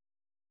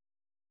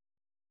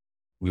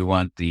 We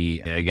want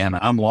again,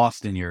 I'm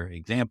lost in your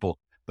example,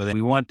 but then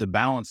we want the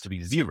balance to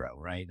be zero,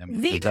 right? I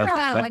mean,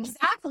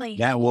 exactly.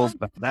 That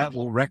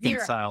will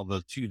reconcile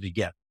the two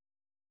together.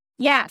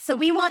 Yeah, so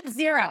we want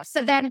zero.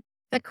 So then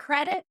the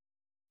credit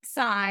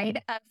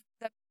side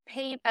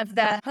of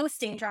the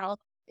hosting journal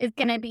is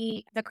going to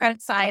be the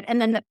credit side, and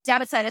then the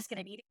debit side is going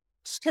to be,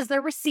 because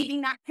they're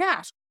receiving that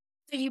cash.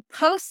 So you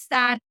post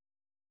that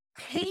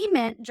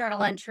payment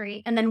journal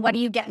entry, and then what do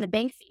you get in the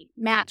bank fee?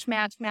 Match,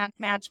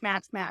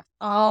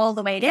 all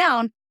the way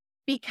down,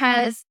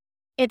 because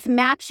it's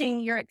matching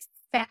your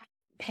expect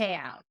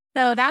payout.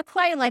 So that's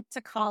why I like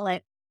to call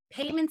it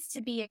payments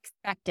to be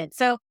expected.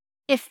 So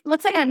if,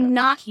 let's say I'm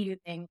not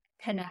using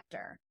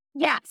connector.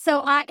 Yeah.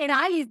 So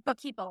I use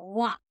Bookkeep a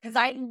lot, because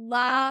I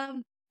love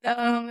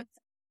those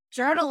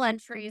journal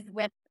entries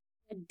with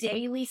a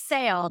daily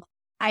sale.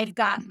 I've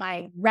got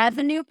my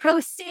revenue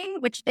posting,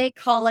 which they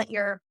call it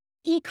your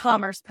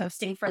e-commerce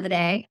posting for the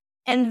day,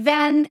 and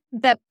then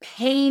the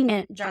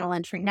payment journal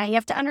entry. Now you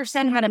have to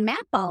understand how to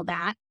map all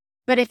that,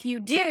 but if you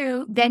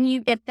do, then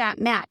you get that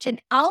match.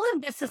 And all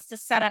of this is to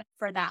set up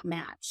for that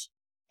match.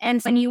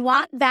 And when you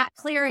want that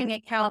clearing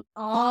account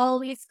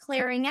always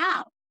clearing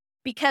out,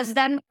 because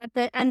then at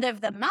the end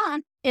of the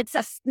month, it's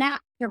a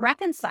snap to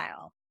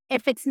reconcile.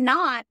 If it's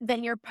not,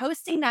 then you're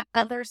posting that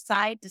other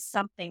side to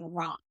something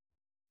wrong.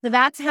 So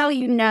that's how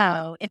you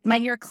know if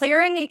your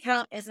clearing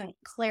account isn't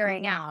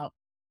clearing out,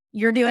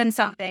 you're doing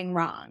something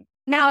wrong.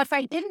 Now, if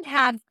I didn't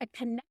have a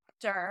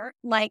connector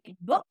like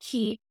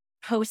Bookkeep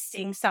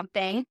posting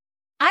something,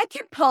 I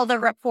could pull the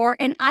report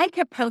and I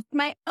could post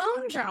my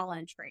own journal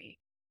entry,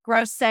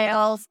 gross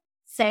sales,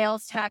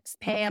 sales tax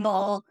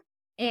payable,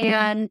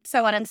 and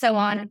so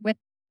on, with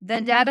the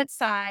debit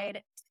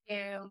side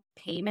to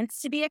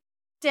payments to be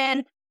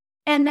accepted.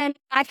 And then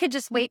I could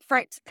just wait for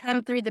it to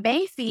come through the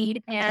Bay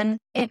feed and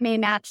it may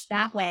match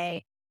that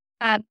way.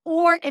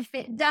 Or if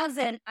it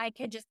doesn't, I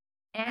could just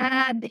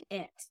add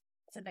it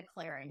to the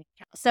clearing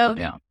account. So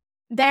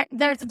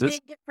there's a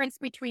big difference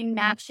between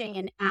matching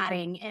and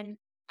adding. And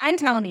I'm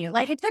telling you,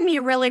 like, it took me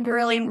a really,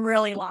 really,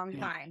 really long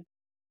time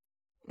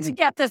to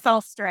get this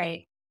all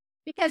straight.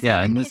 Because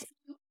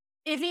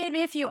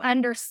if you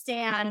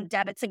understand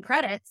debits and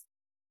credits,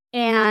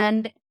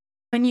 and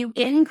when you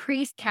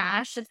increase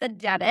cash as a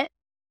debit,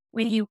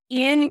 when you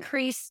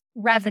increase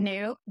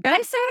revenue, did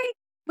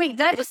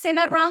I just say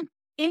that wrong?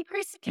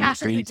 Increase the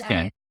cash as a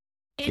debit,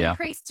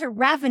 increase to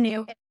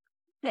revenue.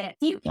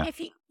 If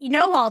you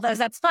know all those,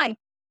 that's fine.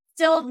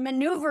 Still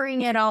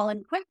maneuvering it all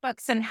in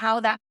QuickBooks and how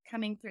that's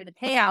coming through the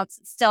payouts,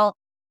 it still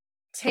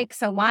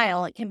takes a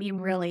while. It can be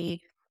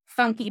really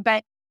funky.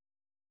 But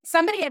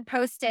somebody had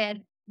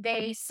posted,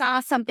 they saw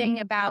something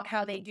about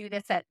how they do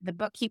this at the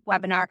Bookkeep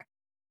webinar.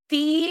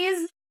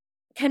 These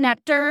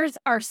connectors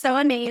are so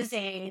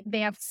amazing. They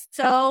have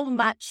so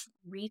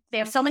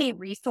many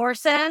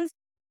resources.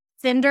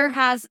 Cinder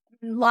has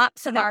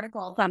lots of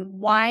articles on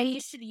why you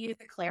should use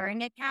a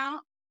clearing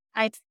account.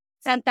 I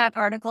sent that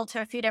article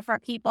to a few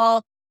different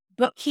people.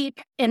 Bookkeep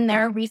in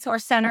their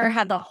resource center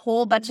had a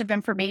whole bunch of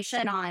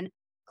information on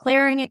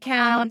clearing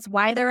accounts,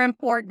 why they're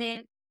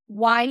important,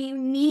 why you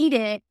need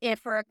it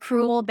for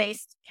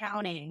accrual-based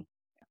accounting.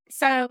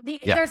 So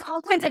there's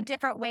all kinds of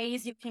different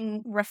ways you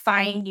can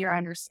refine your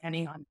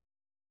understanding on.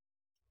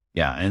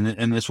 Yeah,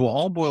 and this will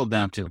all boil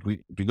down to,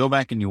 if you go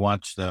back and you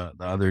watch the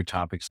other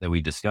topics that we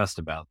discussed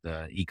about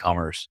the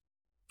e-commerce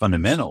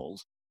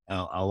fundamentals,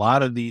 a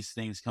lot of these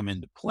things come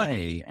into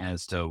play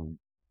as to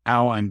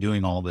how I'm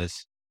doing all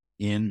this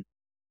in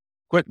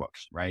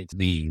QuickBooks, right?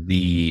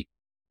 The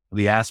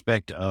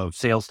aspect of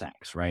sales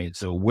tax, right?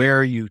 So where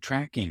are you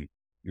tracking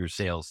your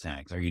sales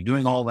tax? Are you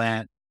doing all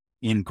that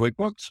in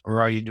QuickBooks,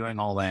 or are you doing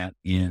all that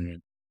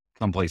in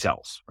someplace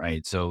else,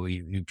 right? So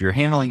if you're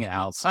handling it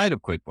outside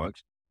of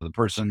QuickBooks, the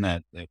person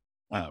that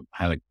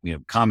had a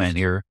comment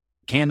here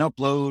can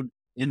upload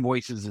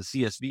invoices as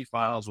CSV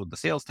files with the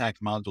sales tax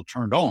module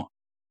turned on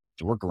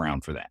to work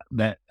around for that.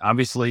 That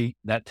obviously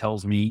that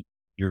tells me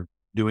you're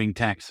doing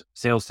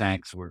sales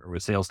tax or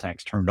sales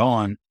tax turned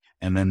on,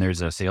 and then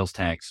there's a sales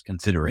tax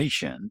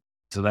consideration.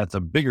 So that's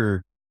a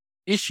bigger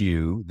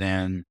issue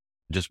than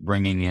just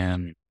bringing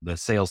in the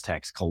sales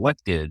tax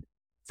collected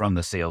from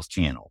the sales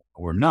channel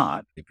or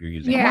not. If you're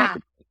using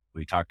marketplace,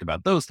 we talked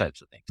about those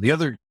types of things. The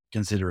other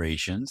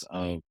considerations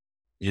of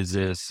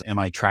am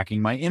I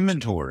tracking my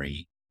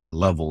inventory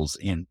levels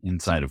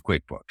inside of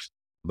QuickBooks?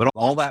 But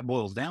all that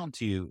boils down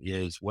to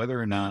is whether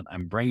or not I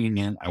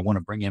want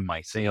to bring in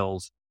my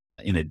sales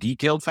in a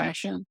detailed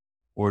fashion,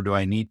 or do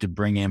I need to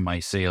bring in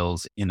my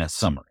sales in a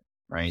summary,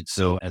 right?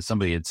 So as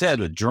somebody had said,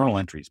 a journal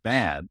entry is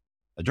bad.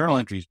 A journal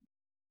entry is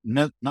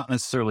not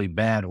necessarily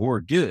bad or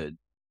good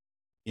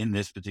in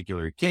this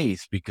particular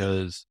case,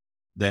 because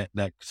that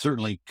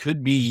certainly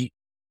could be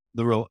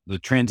the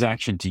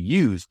transaction to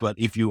use. But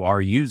if you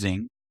are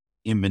using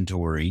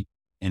inventory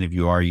and if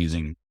you are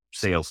using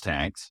sales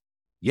tax,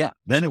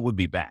 then it would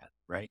be bad,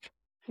 right?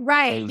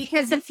 Right.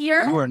 Because if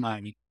you're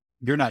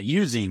not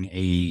using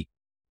a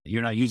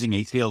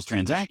sales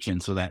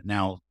transaction, so that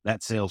now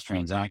that sales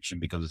transaction,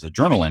 because it's a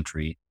journal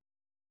entry,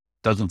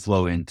 doesn't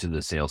flow into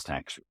the sales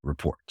tax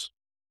reports.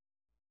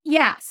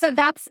 Yeah. So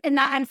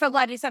I'm so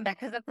glad you said that,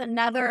 because that's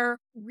another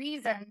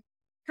reason,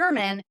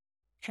 Herman,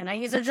 can I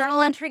use a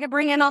journal entry to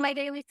bring in all my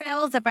daily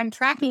sales? If I'm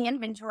tracking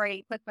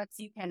inventory, QuickBooks,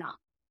 you cannot.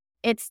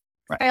 It's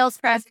sales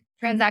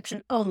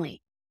transaction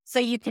only. So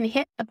you can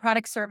hit the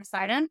product service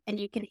item and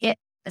you can hit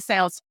the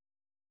sales.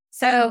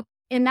 So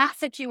in that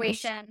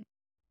situation,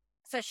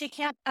 so she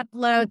can't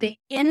upload the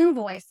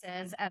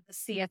invoices as the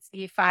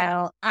CSV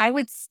file. I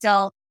would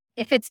still,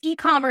 if it's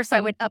e-commerce,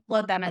 I would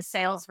upload them as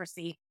sales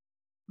receipt.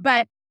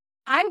 But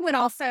I would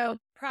also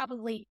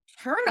probably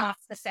turn off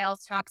the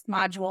sales tax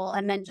module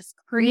and then just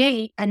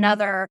create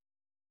another,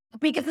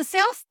 because the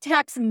sales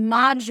tax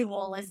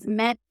module is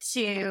meant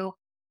to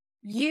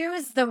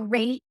use the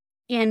rate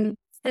in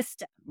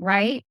system,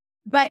 right?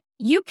 But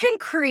you can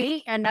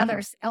create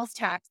another sales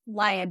tax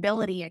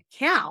liability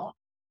account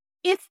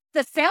if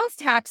the sales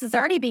tax is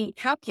already being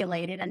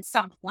calculated in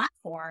some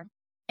platform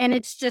and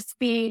it's just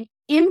being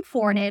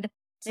imported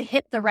to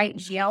hit the right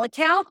GL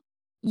account.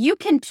 You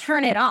can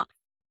turn it off.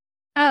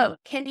 Oh,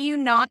 can you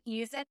not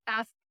use it?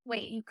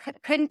 You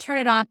couldn't turn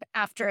it off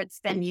after it's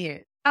been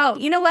used. Oh,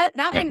 you know what?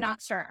 That I'm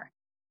not sure.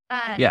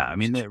 I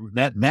mean,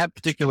 that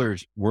particular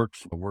work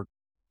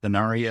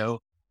scenario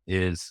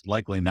is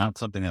likely not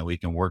something that we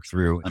can work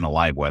through in a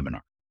live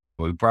webinar.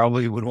 We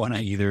probably would want to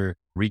either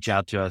reach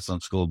out to us on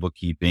School of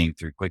Bookkeeping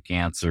through Quick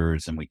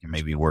Answers, and we can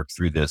maybe work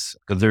through this,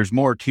 because there's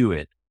more to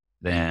it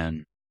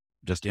than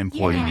just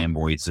importing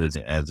invoices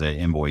as an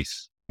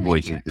invoices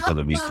because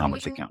of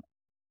e-commerce account.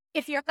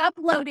 If you're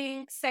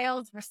uploading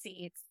sales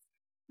receipts,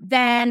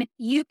 then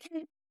you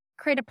can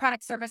create a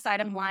product service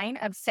item line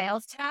of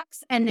sales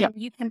tax, and then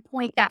you can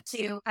point that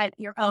to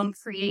your own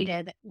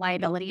created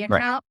liability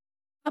account.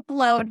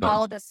 Upload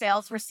all of the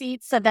sales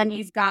receipts, so then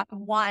you've got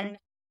one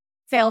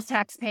sales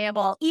tax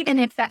payable. Even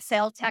if that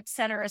sales tax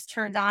center is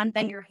turned on,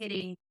 then you're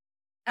hitting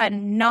a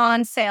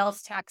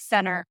non-sales tax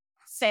center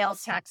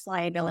sales tax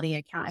liability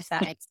account, if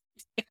that makes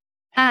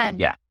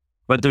sense.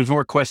 But there's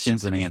more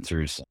questions than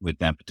answers with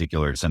that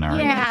particular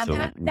scenario. So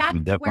we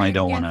definitely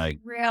don't want to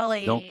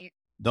really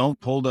don't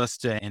hold us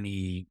to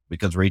any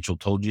because Rachel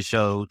told you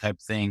so type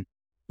thing,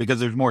 because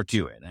there's more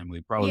to it, and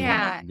we probably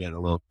want to get a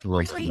little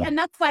really, and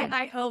that's why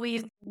I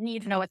always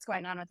need to know what's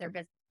going on with their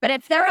business. But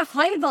if they're a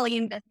high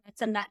volume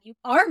business and that you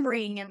are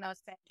bringing in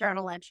those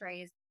journal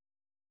entries,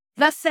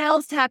 the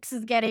sales tax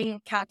is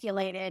getting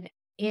calculated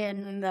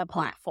in the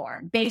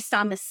platform based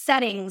on the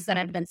settings that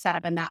have been set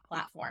up in that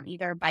platform,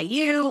 either by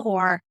you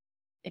or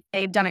if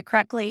they've done it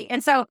correctly.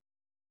 And so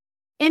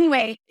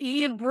anyway,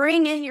 you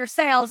bring in your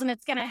sales and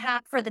it's going to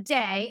have for the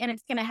day, and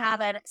it's going to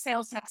have a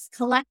sales tax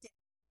collected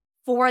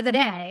for the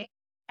day.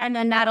 And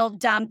then that'll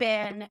dump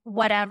in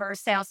whatever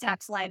sales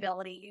tax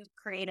liability you've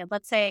created.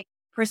 Let's say,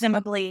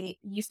 presumably,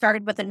 you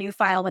started with a new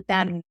file with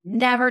them,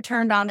 never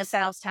turned on the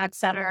sales tax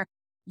center.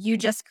 You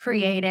just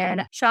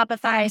created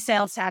Shopify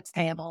sales tax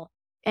payable.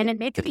 And it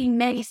may be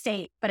many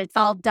states, but it's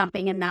all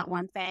dumping in that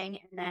one thing.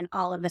 And then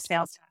all of the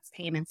sales tax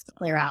payments to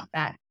clear out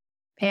that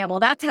payable.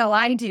 That's how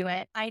I do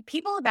it.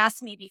 People have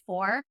asked me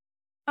before,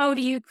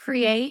 do you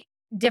create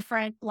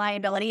different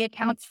liability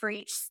accounts for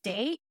each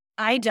state?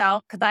 I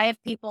don't, because I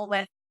have people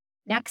with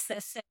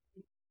Nexus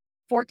in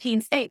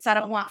 14 states. I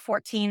don't want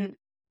 14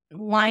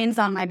 lines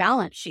on my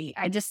balance sheet.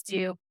 I just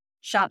do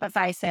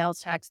Shopify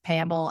sales tax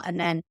payable, and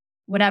then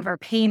whatever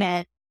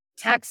payment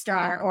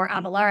Techstar or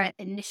Avalara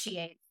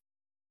initiates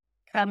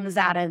comes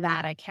out of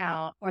that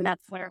account, or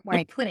that's where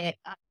I put it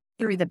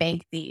through the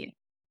bank feed.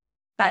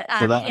 But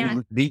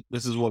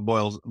this is what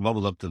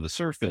bubbles up to the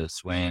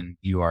surface when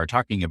you are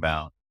talking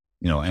about,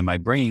 am I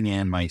bringing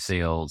in my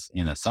sales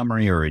in a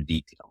summary or a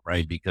detail,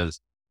 right? Because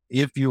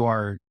if you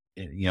are,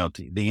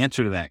 the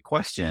answer to that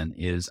question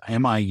is,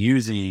 am I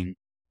using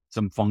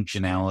some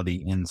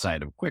functionality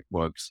inside of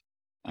QuickBooks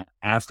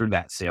after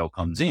that sale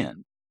comes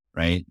in,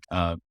 right?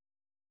 A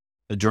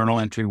journal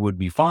entry would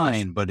be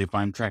fine, but if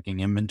I'm tracking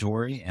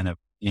inventory and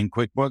in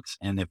QuickBooks,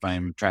 and if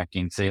I'm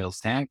tracking sales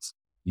tax,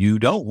 you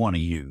don't want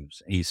to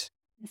use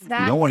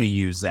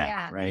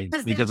that, right?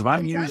 Because if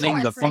I'm using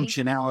the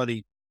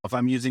functionality,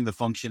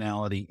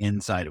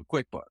 inside of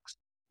QuickBooks,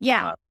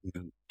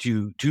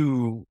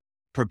 to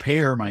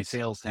prepare my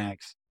sales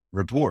tax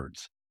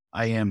reports,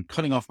 I am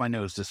cutting off my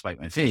nose to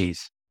spite my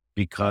face,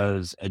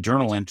 because a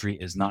journal entry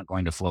is not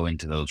going to flow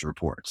into those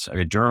reports.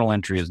 A journal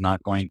entry is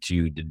not going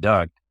to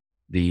deduct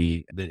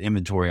the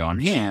inventory on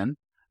hand,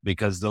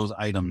 because those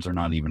items are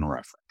not even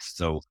referenced.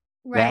 So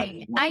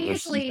right. I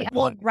usually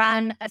will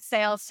run a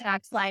sales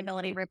tax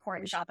liability report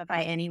in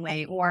Shopify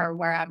anyway, or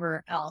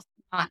wherever else,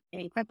 not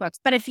in QuickBooks.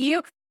 But if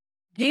you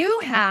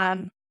do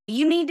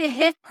you need to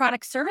hit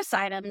product service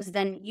items,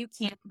 then you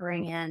can't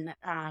bring in,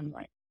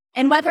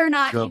 and whether or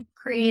not you've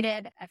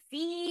created a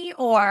fee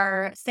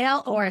or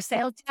a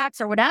sales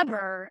tax or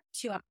whatever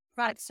to a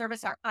product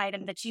service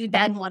item that you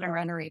then want to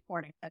run a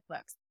report in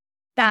QuickBooks,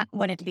 that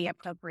wouldn't be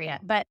appropriate.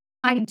 But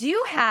I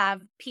do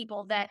have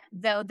people that,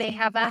 though they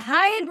have a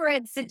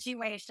hybrid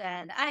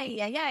situation,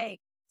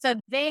 so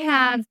they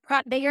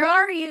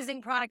are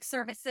using product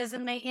services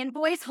and they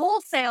invoice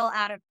wholesale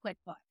out of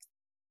QuickBooks.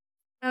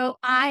 So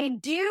I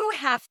do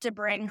have to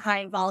bring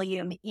high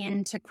volume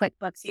into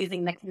QuickBooks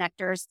using the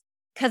connectors,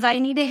 because I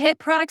need to hit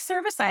product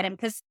service item,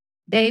 because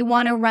they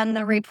want to run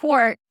the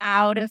report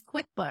out of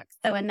QuickBooks.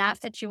 So in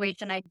that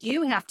situation, I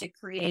do have to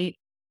create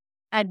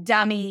a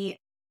dummy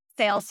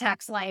sales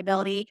tax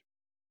liability.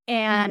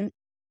 And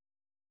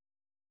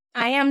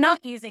I am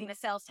not using the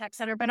sales tax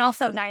center, but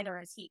also neither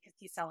is he, because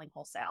he's selling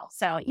wholesale.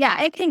 So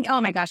it can,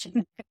 oh my gosh.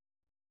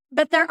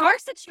 But there are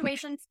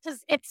situations,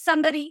 because if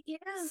somebody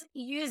is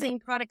using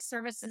product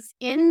services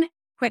in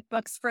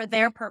QuickBooks for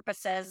their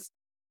purposes,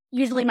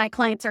 usually my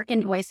clients are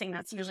invoicing.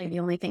 That's usually the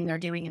only thing they're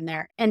doing in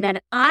there. And then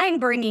I'm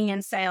bringing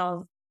in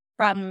sales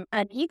from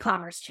an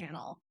e-commerce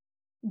channel.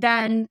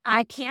 Then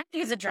I can't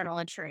use a journal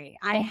entry.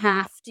 I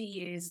have to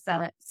use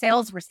the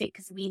sales receipt,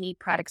 because we need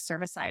product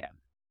service item.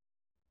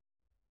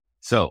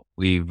 So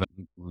we've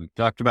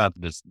talked about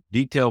this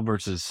detail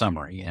versus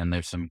summary, and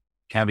there's some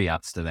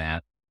caveats to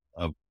that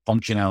of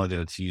functionality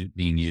that's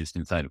being used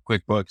inside of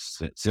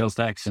QuickBooks, sales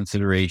tax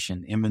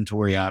consideration,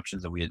 inventory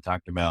options that we had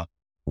talked about.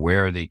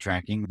 Where are they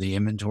tracking the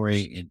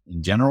inventory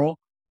in general?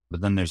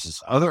 But then there's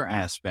this other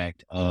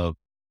aspect of,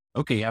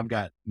 okay, I've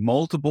got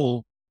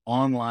multiple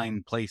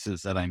online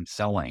places that I'm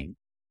selling,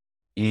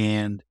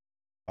 and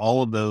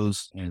all of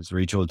those, as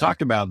Rachel had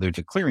talked about, there's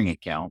a clearing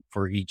account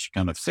for each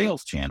kind of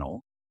sales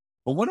channel.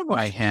 But what if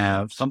I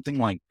have something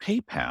like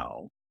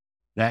PayPal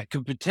that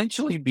could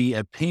potentially be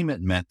a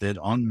payment method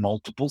on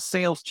multiple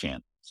sales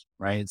channels,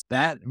 right?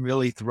 That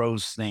really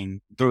throws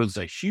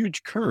a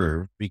huge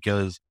curve,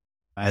 because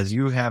as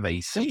you have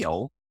a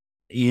sale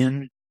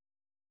in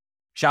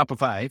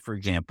Shopify, for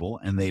example,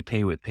 and they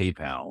pay with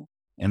PayPal,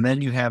 and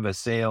then you have a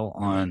sale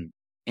on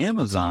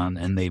Amazon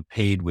and they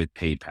paid with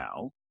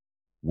PayPal,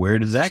 where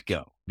does that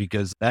go?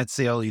 Because that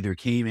sale either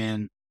came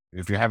in,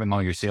 if you're having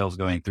all your sales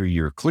going through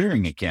your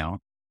clearing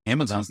account,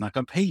 Amazon's not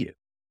going to pay you.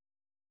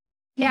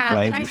 Yeah,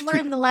 right? I've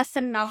learned the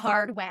lesson the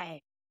hard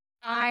way.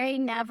 I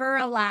never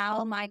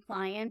allow my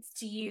clients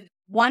to use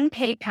one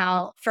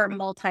PayPal for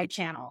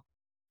multi-channel.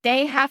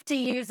 They have to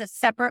use a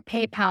separate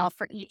PayPal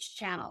for each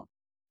channel,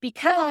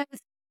 because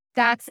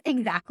that's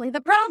exactly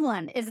the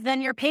problem, is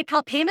then your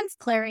PayPal payments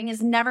clearing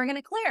is never going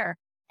to clear.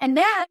 And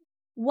then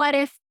what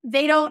if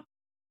they don't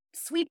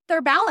sweep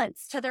their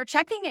balance to their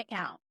checking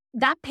account?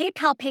 That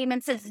PayPal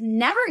payments is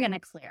never going to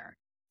clear.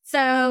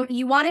 So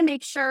you want to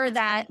make sure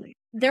that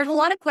there's a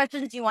lot of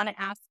questions you want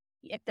to ask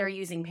if they're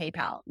using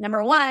PayPal.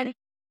 Number one,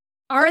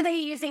 are they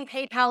using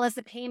PayPal as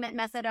a payment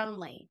method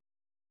only?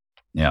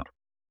 Yeah.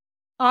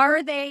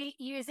 Are they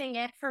using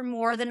it for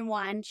more than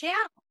one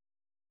channel?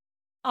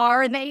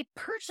 Are they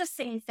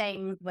purchasing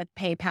things with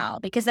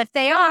PayPal? Because if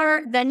they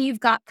are, then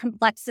you've got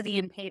complexity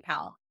in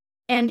PayPal.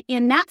 And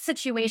in that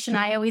situation,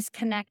 I always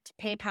connect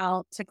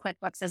PayPal to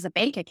QuickBooks as a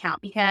bank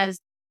account, because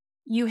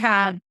you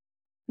have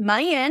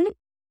money in,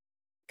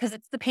 because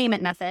it's the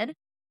payment method.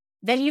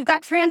 Then you've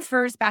got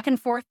transfers back and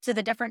forth to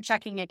the different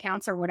checking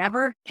accounts or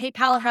whatever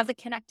PayPal has it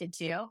connected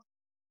to.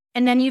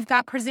 And then you've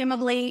got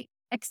presumably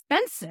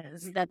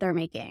expenses that they're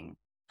making.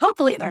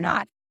 Hopefully they're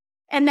not.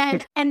 And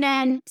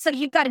then, so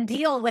you've got to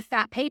deal with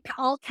that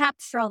PayPal,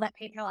 capture all that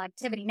PayPal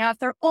activity. Now, if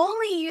they're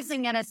only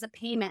using it as a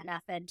payment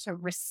method to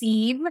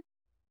receive,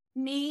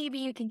 maybe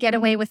you could get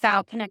away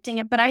without connecting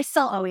it, but I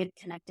still always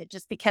connect it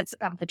just because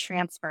of the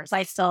transfers.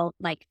 I still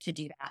like to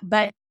do that.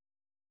 But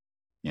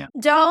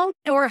don't,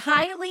 or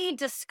highly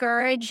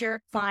discourage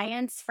your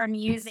clients from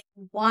using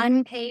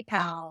one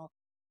PayPal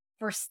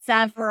for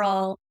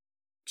several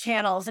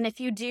channels. And if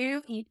you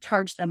do, you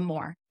charge them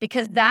more,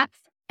 because that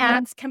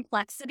adds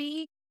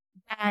complexity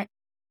that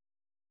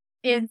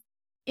is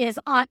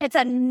on, it's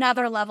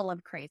another level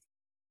of crazy.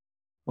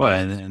 Well,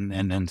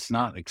 and it's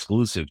not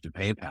exclusive to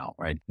PayPal,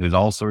 right? There's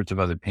all sorts of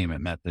other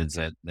payment methods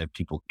that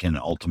people can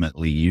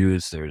ultimately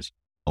use. There's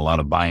a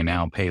lot of buy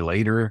now, pay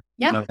later,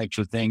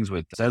 extra things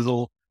with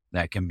Sezzle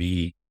that can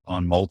be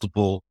on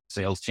multiple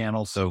sales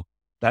channels. So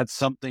that's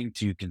something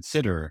to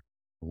consider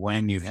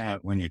when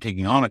you're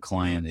taking on a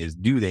client, is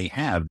do they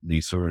have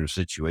these sort of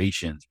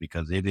situations?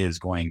 Because it is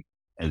going,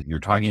 as you're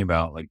talking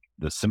about, like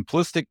the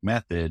simplistic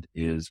method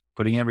is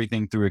putting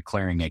everything through a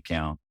clearing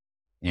account.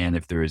 And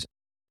if there is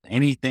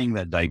anything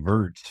that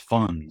diverts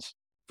funds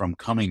from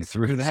coming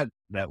through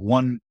that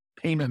one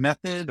payment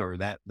method or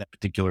that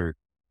particular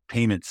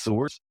payment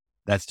source,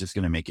 that's just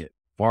going to make it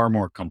far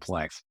more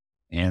complex.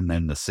 And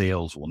then the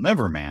sales will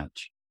never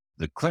match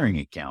the clearing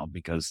account,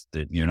 because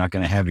you're not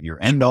going to have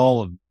your end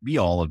all of be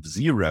all of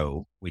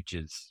zero, which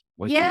is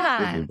what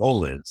your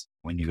goal is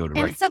when you go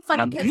to write. So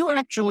funny. Do you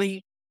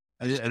actually,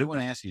 I do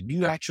want to ask you, do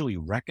you actually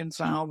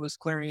reconcile this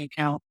clearing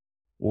account,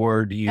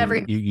 or do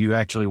you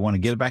actually want to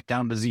get it back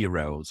down to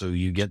zero? So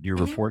you get your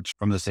reports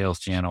from the sales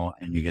channel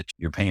and you get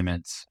your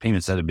payments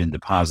that have been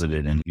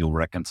deposited, and you'll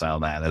reconcile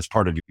that as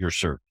part of your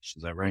service.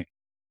 Is that right?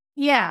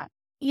 Yeah.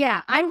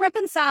 I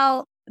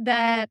reconcile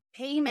the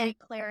payment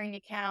clearing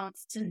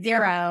accounts to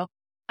zero.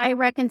 I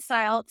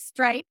reconcile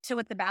Stripe to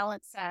what the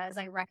balance says.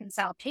 I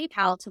reconcile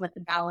PayPal to what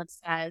the balance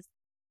says.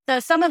 So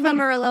some of them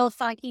are a little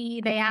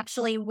funky. They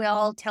actually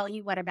will tell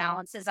you what a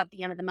balance is at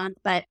the end of the month.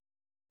 But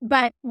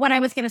what I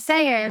was going to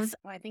say is,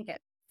 I think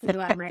it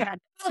flew out of my head.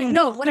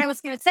 No, what I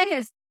was going to say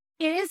is,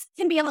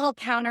 can be a little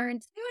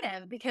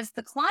counterintuitive, because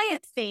the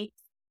client thinks,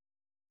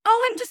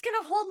 oh, I'm just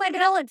going to hold my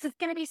balance. It's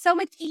going to be so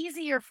much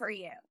easier for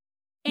you.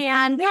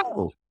 And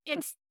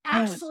it's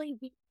actually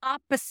the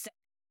opposite,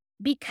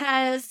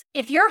 because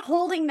if you're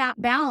holding that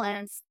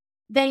balance,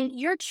 then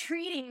you're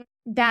treating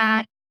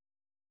that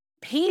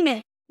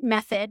payment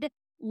method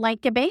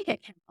like a bank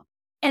account.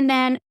 And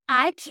then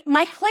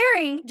my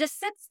clearing just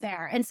sits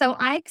there. And so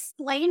I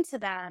explain to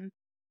them,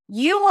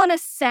 you want to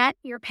set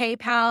your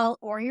PayPal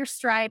or your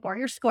Stripe or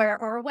your Square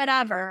or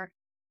whatever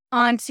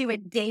onto a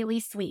daily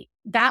sweep.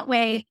 That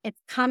way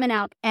it's coming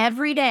out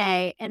every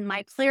day and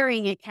my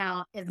clearing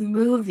account is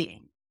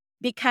moving,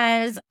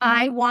 because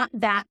I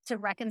want that to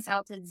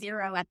reconcile to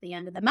zero at the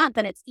end of the month,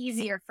 and it's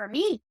easier for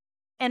me.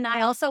 And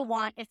I also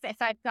want, if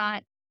I've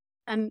got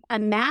a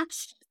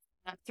match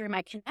through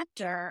my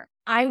connector,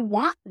 I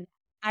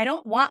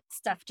don't want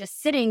stuff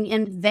just sitting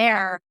in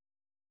their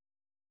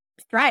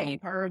Stripe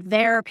or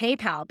their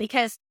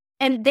PayPal,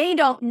 and they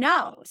don't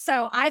know.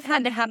 So I've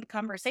had to have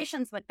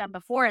conversations with them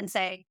before and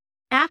say,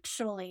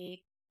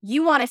 actually,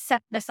 you want to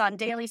set this on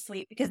daily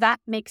sweep, because that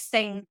makes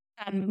things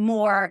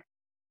more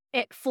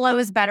it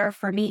flows better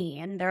for me.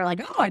 And they're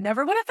like, oh, I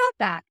never would have thought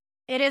that.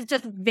 It is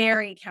just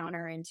very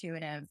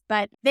counterintuitive.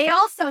 But they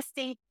also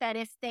state that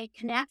if they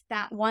connect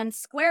that one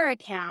Square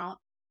account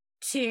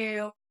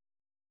to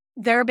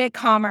their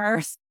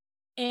BigCommerce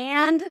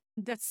and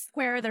the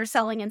Square they're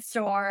selling in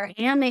store,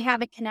 and they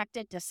have it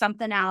connected to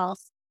something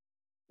else,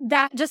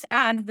 that just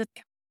adds the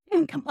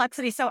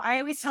complexity. So I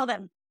always tell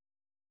them,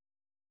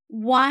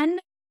 one,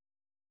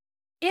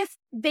 if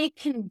they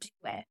can do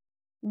it,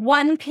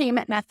 one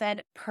payment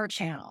method per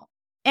channel.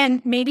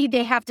 And maybe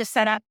they have to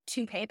set up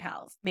 2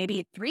 PayPals,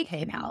 maybe 3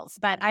 PayPals.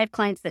 But I have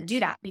clients that do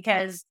that,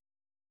 because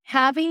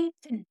having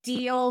to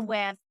deal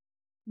with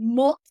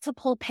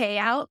multiple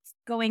payouts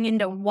going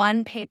into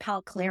one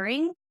PayPal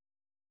clearing,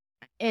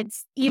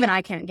 it's even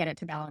I can't get it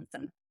to balance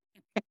them.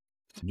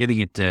 Getting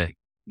it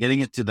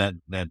to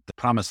that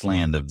promised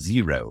land of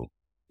zero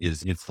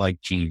it's like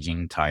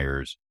changing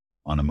tires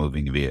on a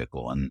moving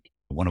vehicle. And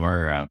one of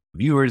our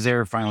viewers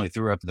there finally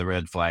threw up the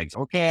red flags.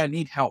 Okay, I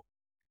need help.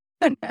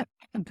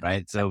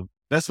 Right. So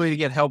best way to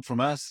get help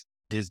from us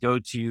is go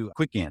to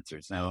Quick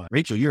Answers. Now,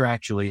 Rachel, you're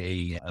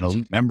actually an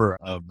elite member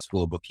of the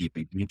School of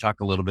Bookkeeping. Can you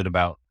talk a little bit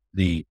about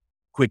the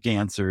Quick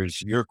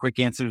Answers, your Quick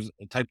Answers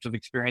types of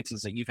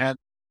experiences that you've had?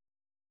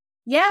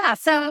 Yeah.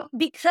 So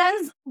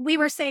because we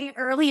were saying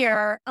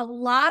earlier, a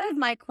lot of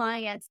my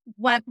clients,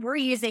 what we're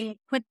using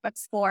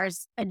QuickBooks for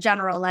is a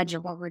general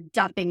ledger where we're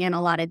dumping in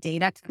a lot of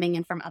data coming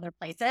in from other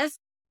places.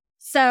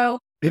 So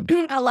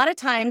a lot of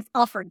times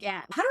I'll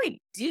forget, how do I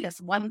do this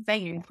one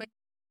thing?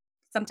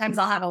 Sometimes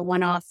I'll have a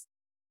one-off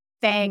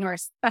thing or a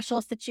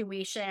special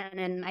situation,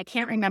 and I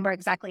can't remember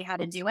exactly how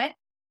to do it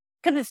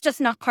because it's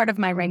just not part of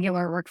my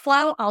regular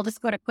workflow. I'll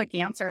just go to Quick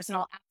Answers and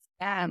I'll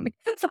ask them.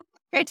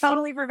 I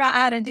totally forgot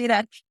how to do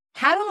that.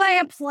 How do I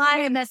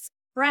apply this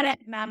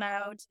credit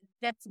memo to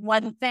this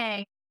one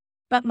thing?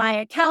 But my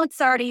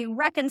account's already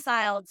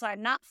reconciled, so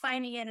I'm not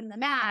finding it in the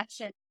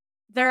match. And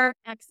they're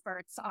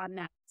experts on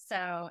that.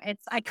 So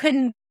I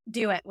couldn't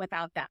do it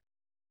without them.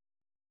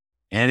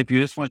 And if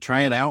you just want to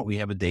try it out, we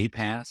have a day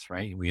pass,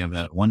 right? We have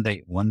a one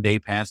day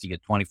pass. You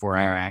get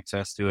 24-hour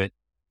access to it.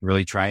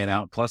 Really try it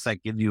out. Plus, I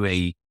give you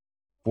a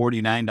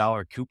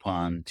 $49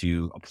 coupon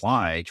to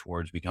apply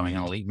towards becoming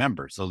an elite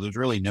member. So there's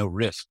really no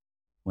risk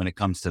when it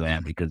comes to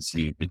that, because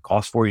it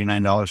costs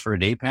 $49 for a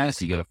day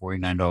pass. You get a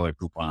 $49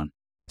 coupon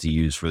to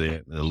use for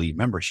the elite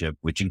membership,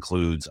 which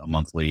includes a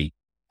monthly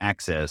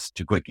access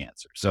to Quick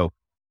Answer. So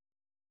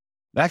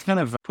that kind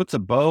of puts a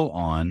bow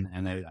on,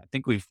 and I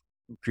think we've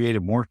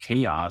created more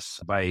chaos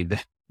by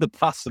the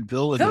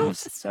possibility of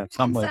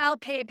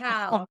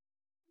PayPal.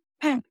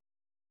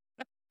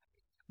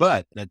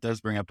 But that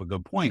does bring up a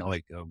good point.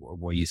 Like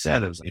what you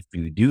said is, if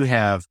you do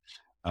have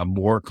a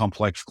more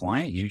complex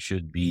client,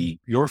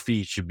 your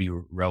fee should be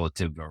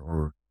relative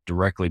or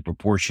directly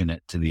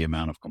proportionate to the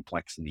amount of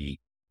complexity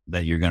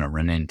that you're going to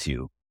run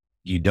into.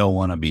 You don't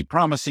want to be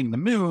promising the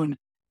moon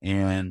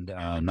and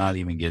not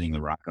even getting the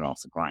rocket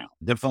off the ground.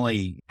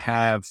 Definitely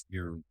have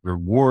your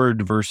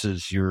reward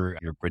versus your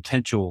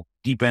potential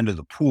deep end of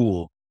the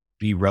pool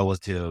be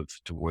relative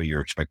to what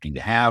you're expecting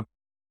to have.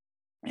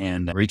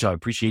 And Rachel, I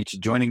appreciate you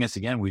joining us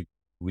again.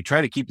 We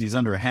try to keep these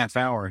under a half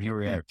hour, and here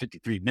we are at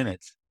 53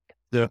 minutes.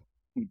 So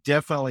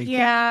definitely.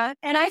 Yeah.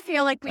 And I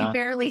feel like we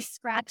barely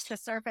scratched the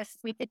surface.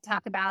 We could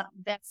talk about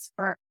this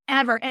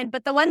forever.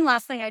 But the one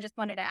last thing I just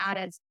wanted to add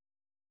is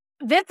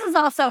this is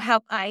also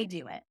how I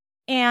do it.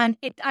 And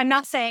I'm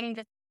not saying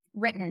that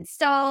written in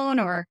stone,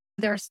 or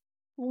there's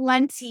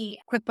plenty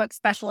QuickBooks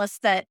specialists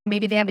that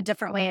maybe they have a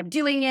different way of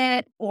doing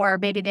it, or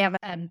maybe they have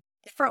a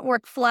different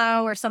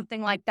workflow or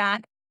something like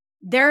that.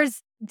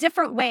 There's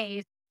different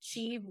ways to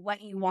achieve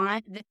what you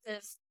want. This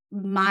is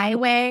my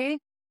way.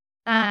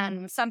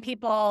 Some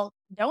people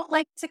don't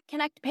like to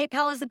connect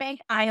PayPal as a bank.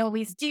 I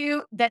always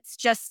do. That's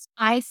just,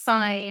 I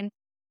find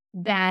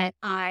that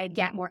I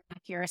get more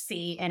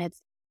accuracy, and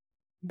it's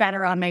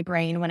better on my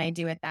brain when I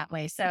do it that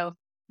way. So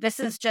this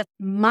is just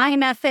my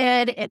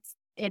method.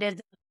 It is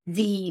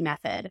the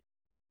method.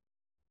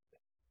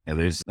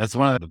 Yeah, that's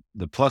one of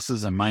the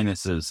pluses and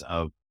minuses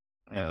of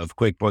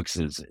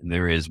QuickBooks is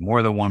there is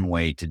more than one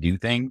way to do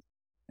things,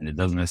 and it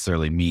doesn't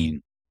necessarily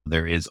mean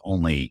there is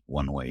only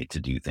one way to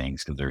do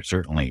things, because there are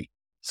certainly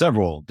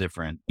several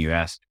different. You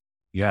ask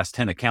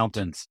 10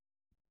 accountants,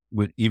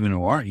 even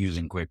who aren't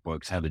using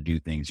QuickBooks, how to do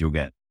things, you'll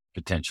get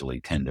potentially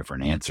 10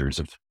 different answers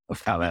of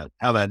how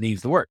that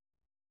needs to work.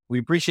 We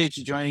appreciate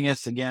you joining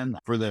us again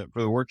for the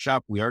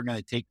workshop. We are going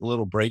to take a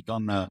little break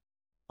on the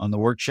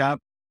workshop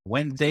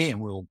Wednesday, and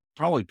we'll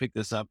probably pick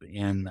this up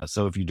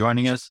so if you're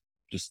joining us,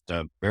 just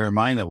bear in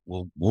mind that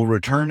we'll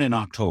return in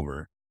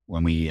October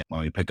when we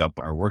pick up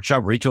our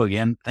workshop. Rachel,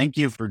 again, thank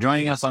you for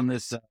joining us on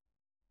this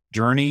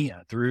journey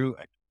through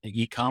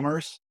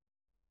e-commerce.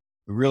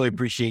 We really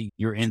appreciate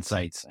your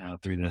insights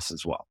through this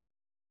as well.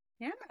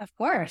 Yeah, of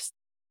course.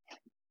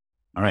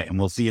 All right. And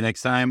we'll see you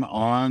next time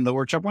on the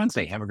Workshop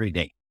Wednesday. Have a great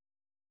day.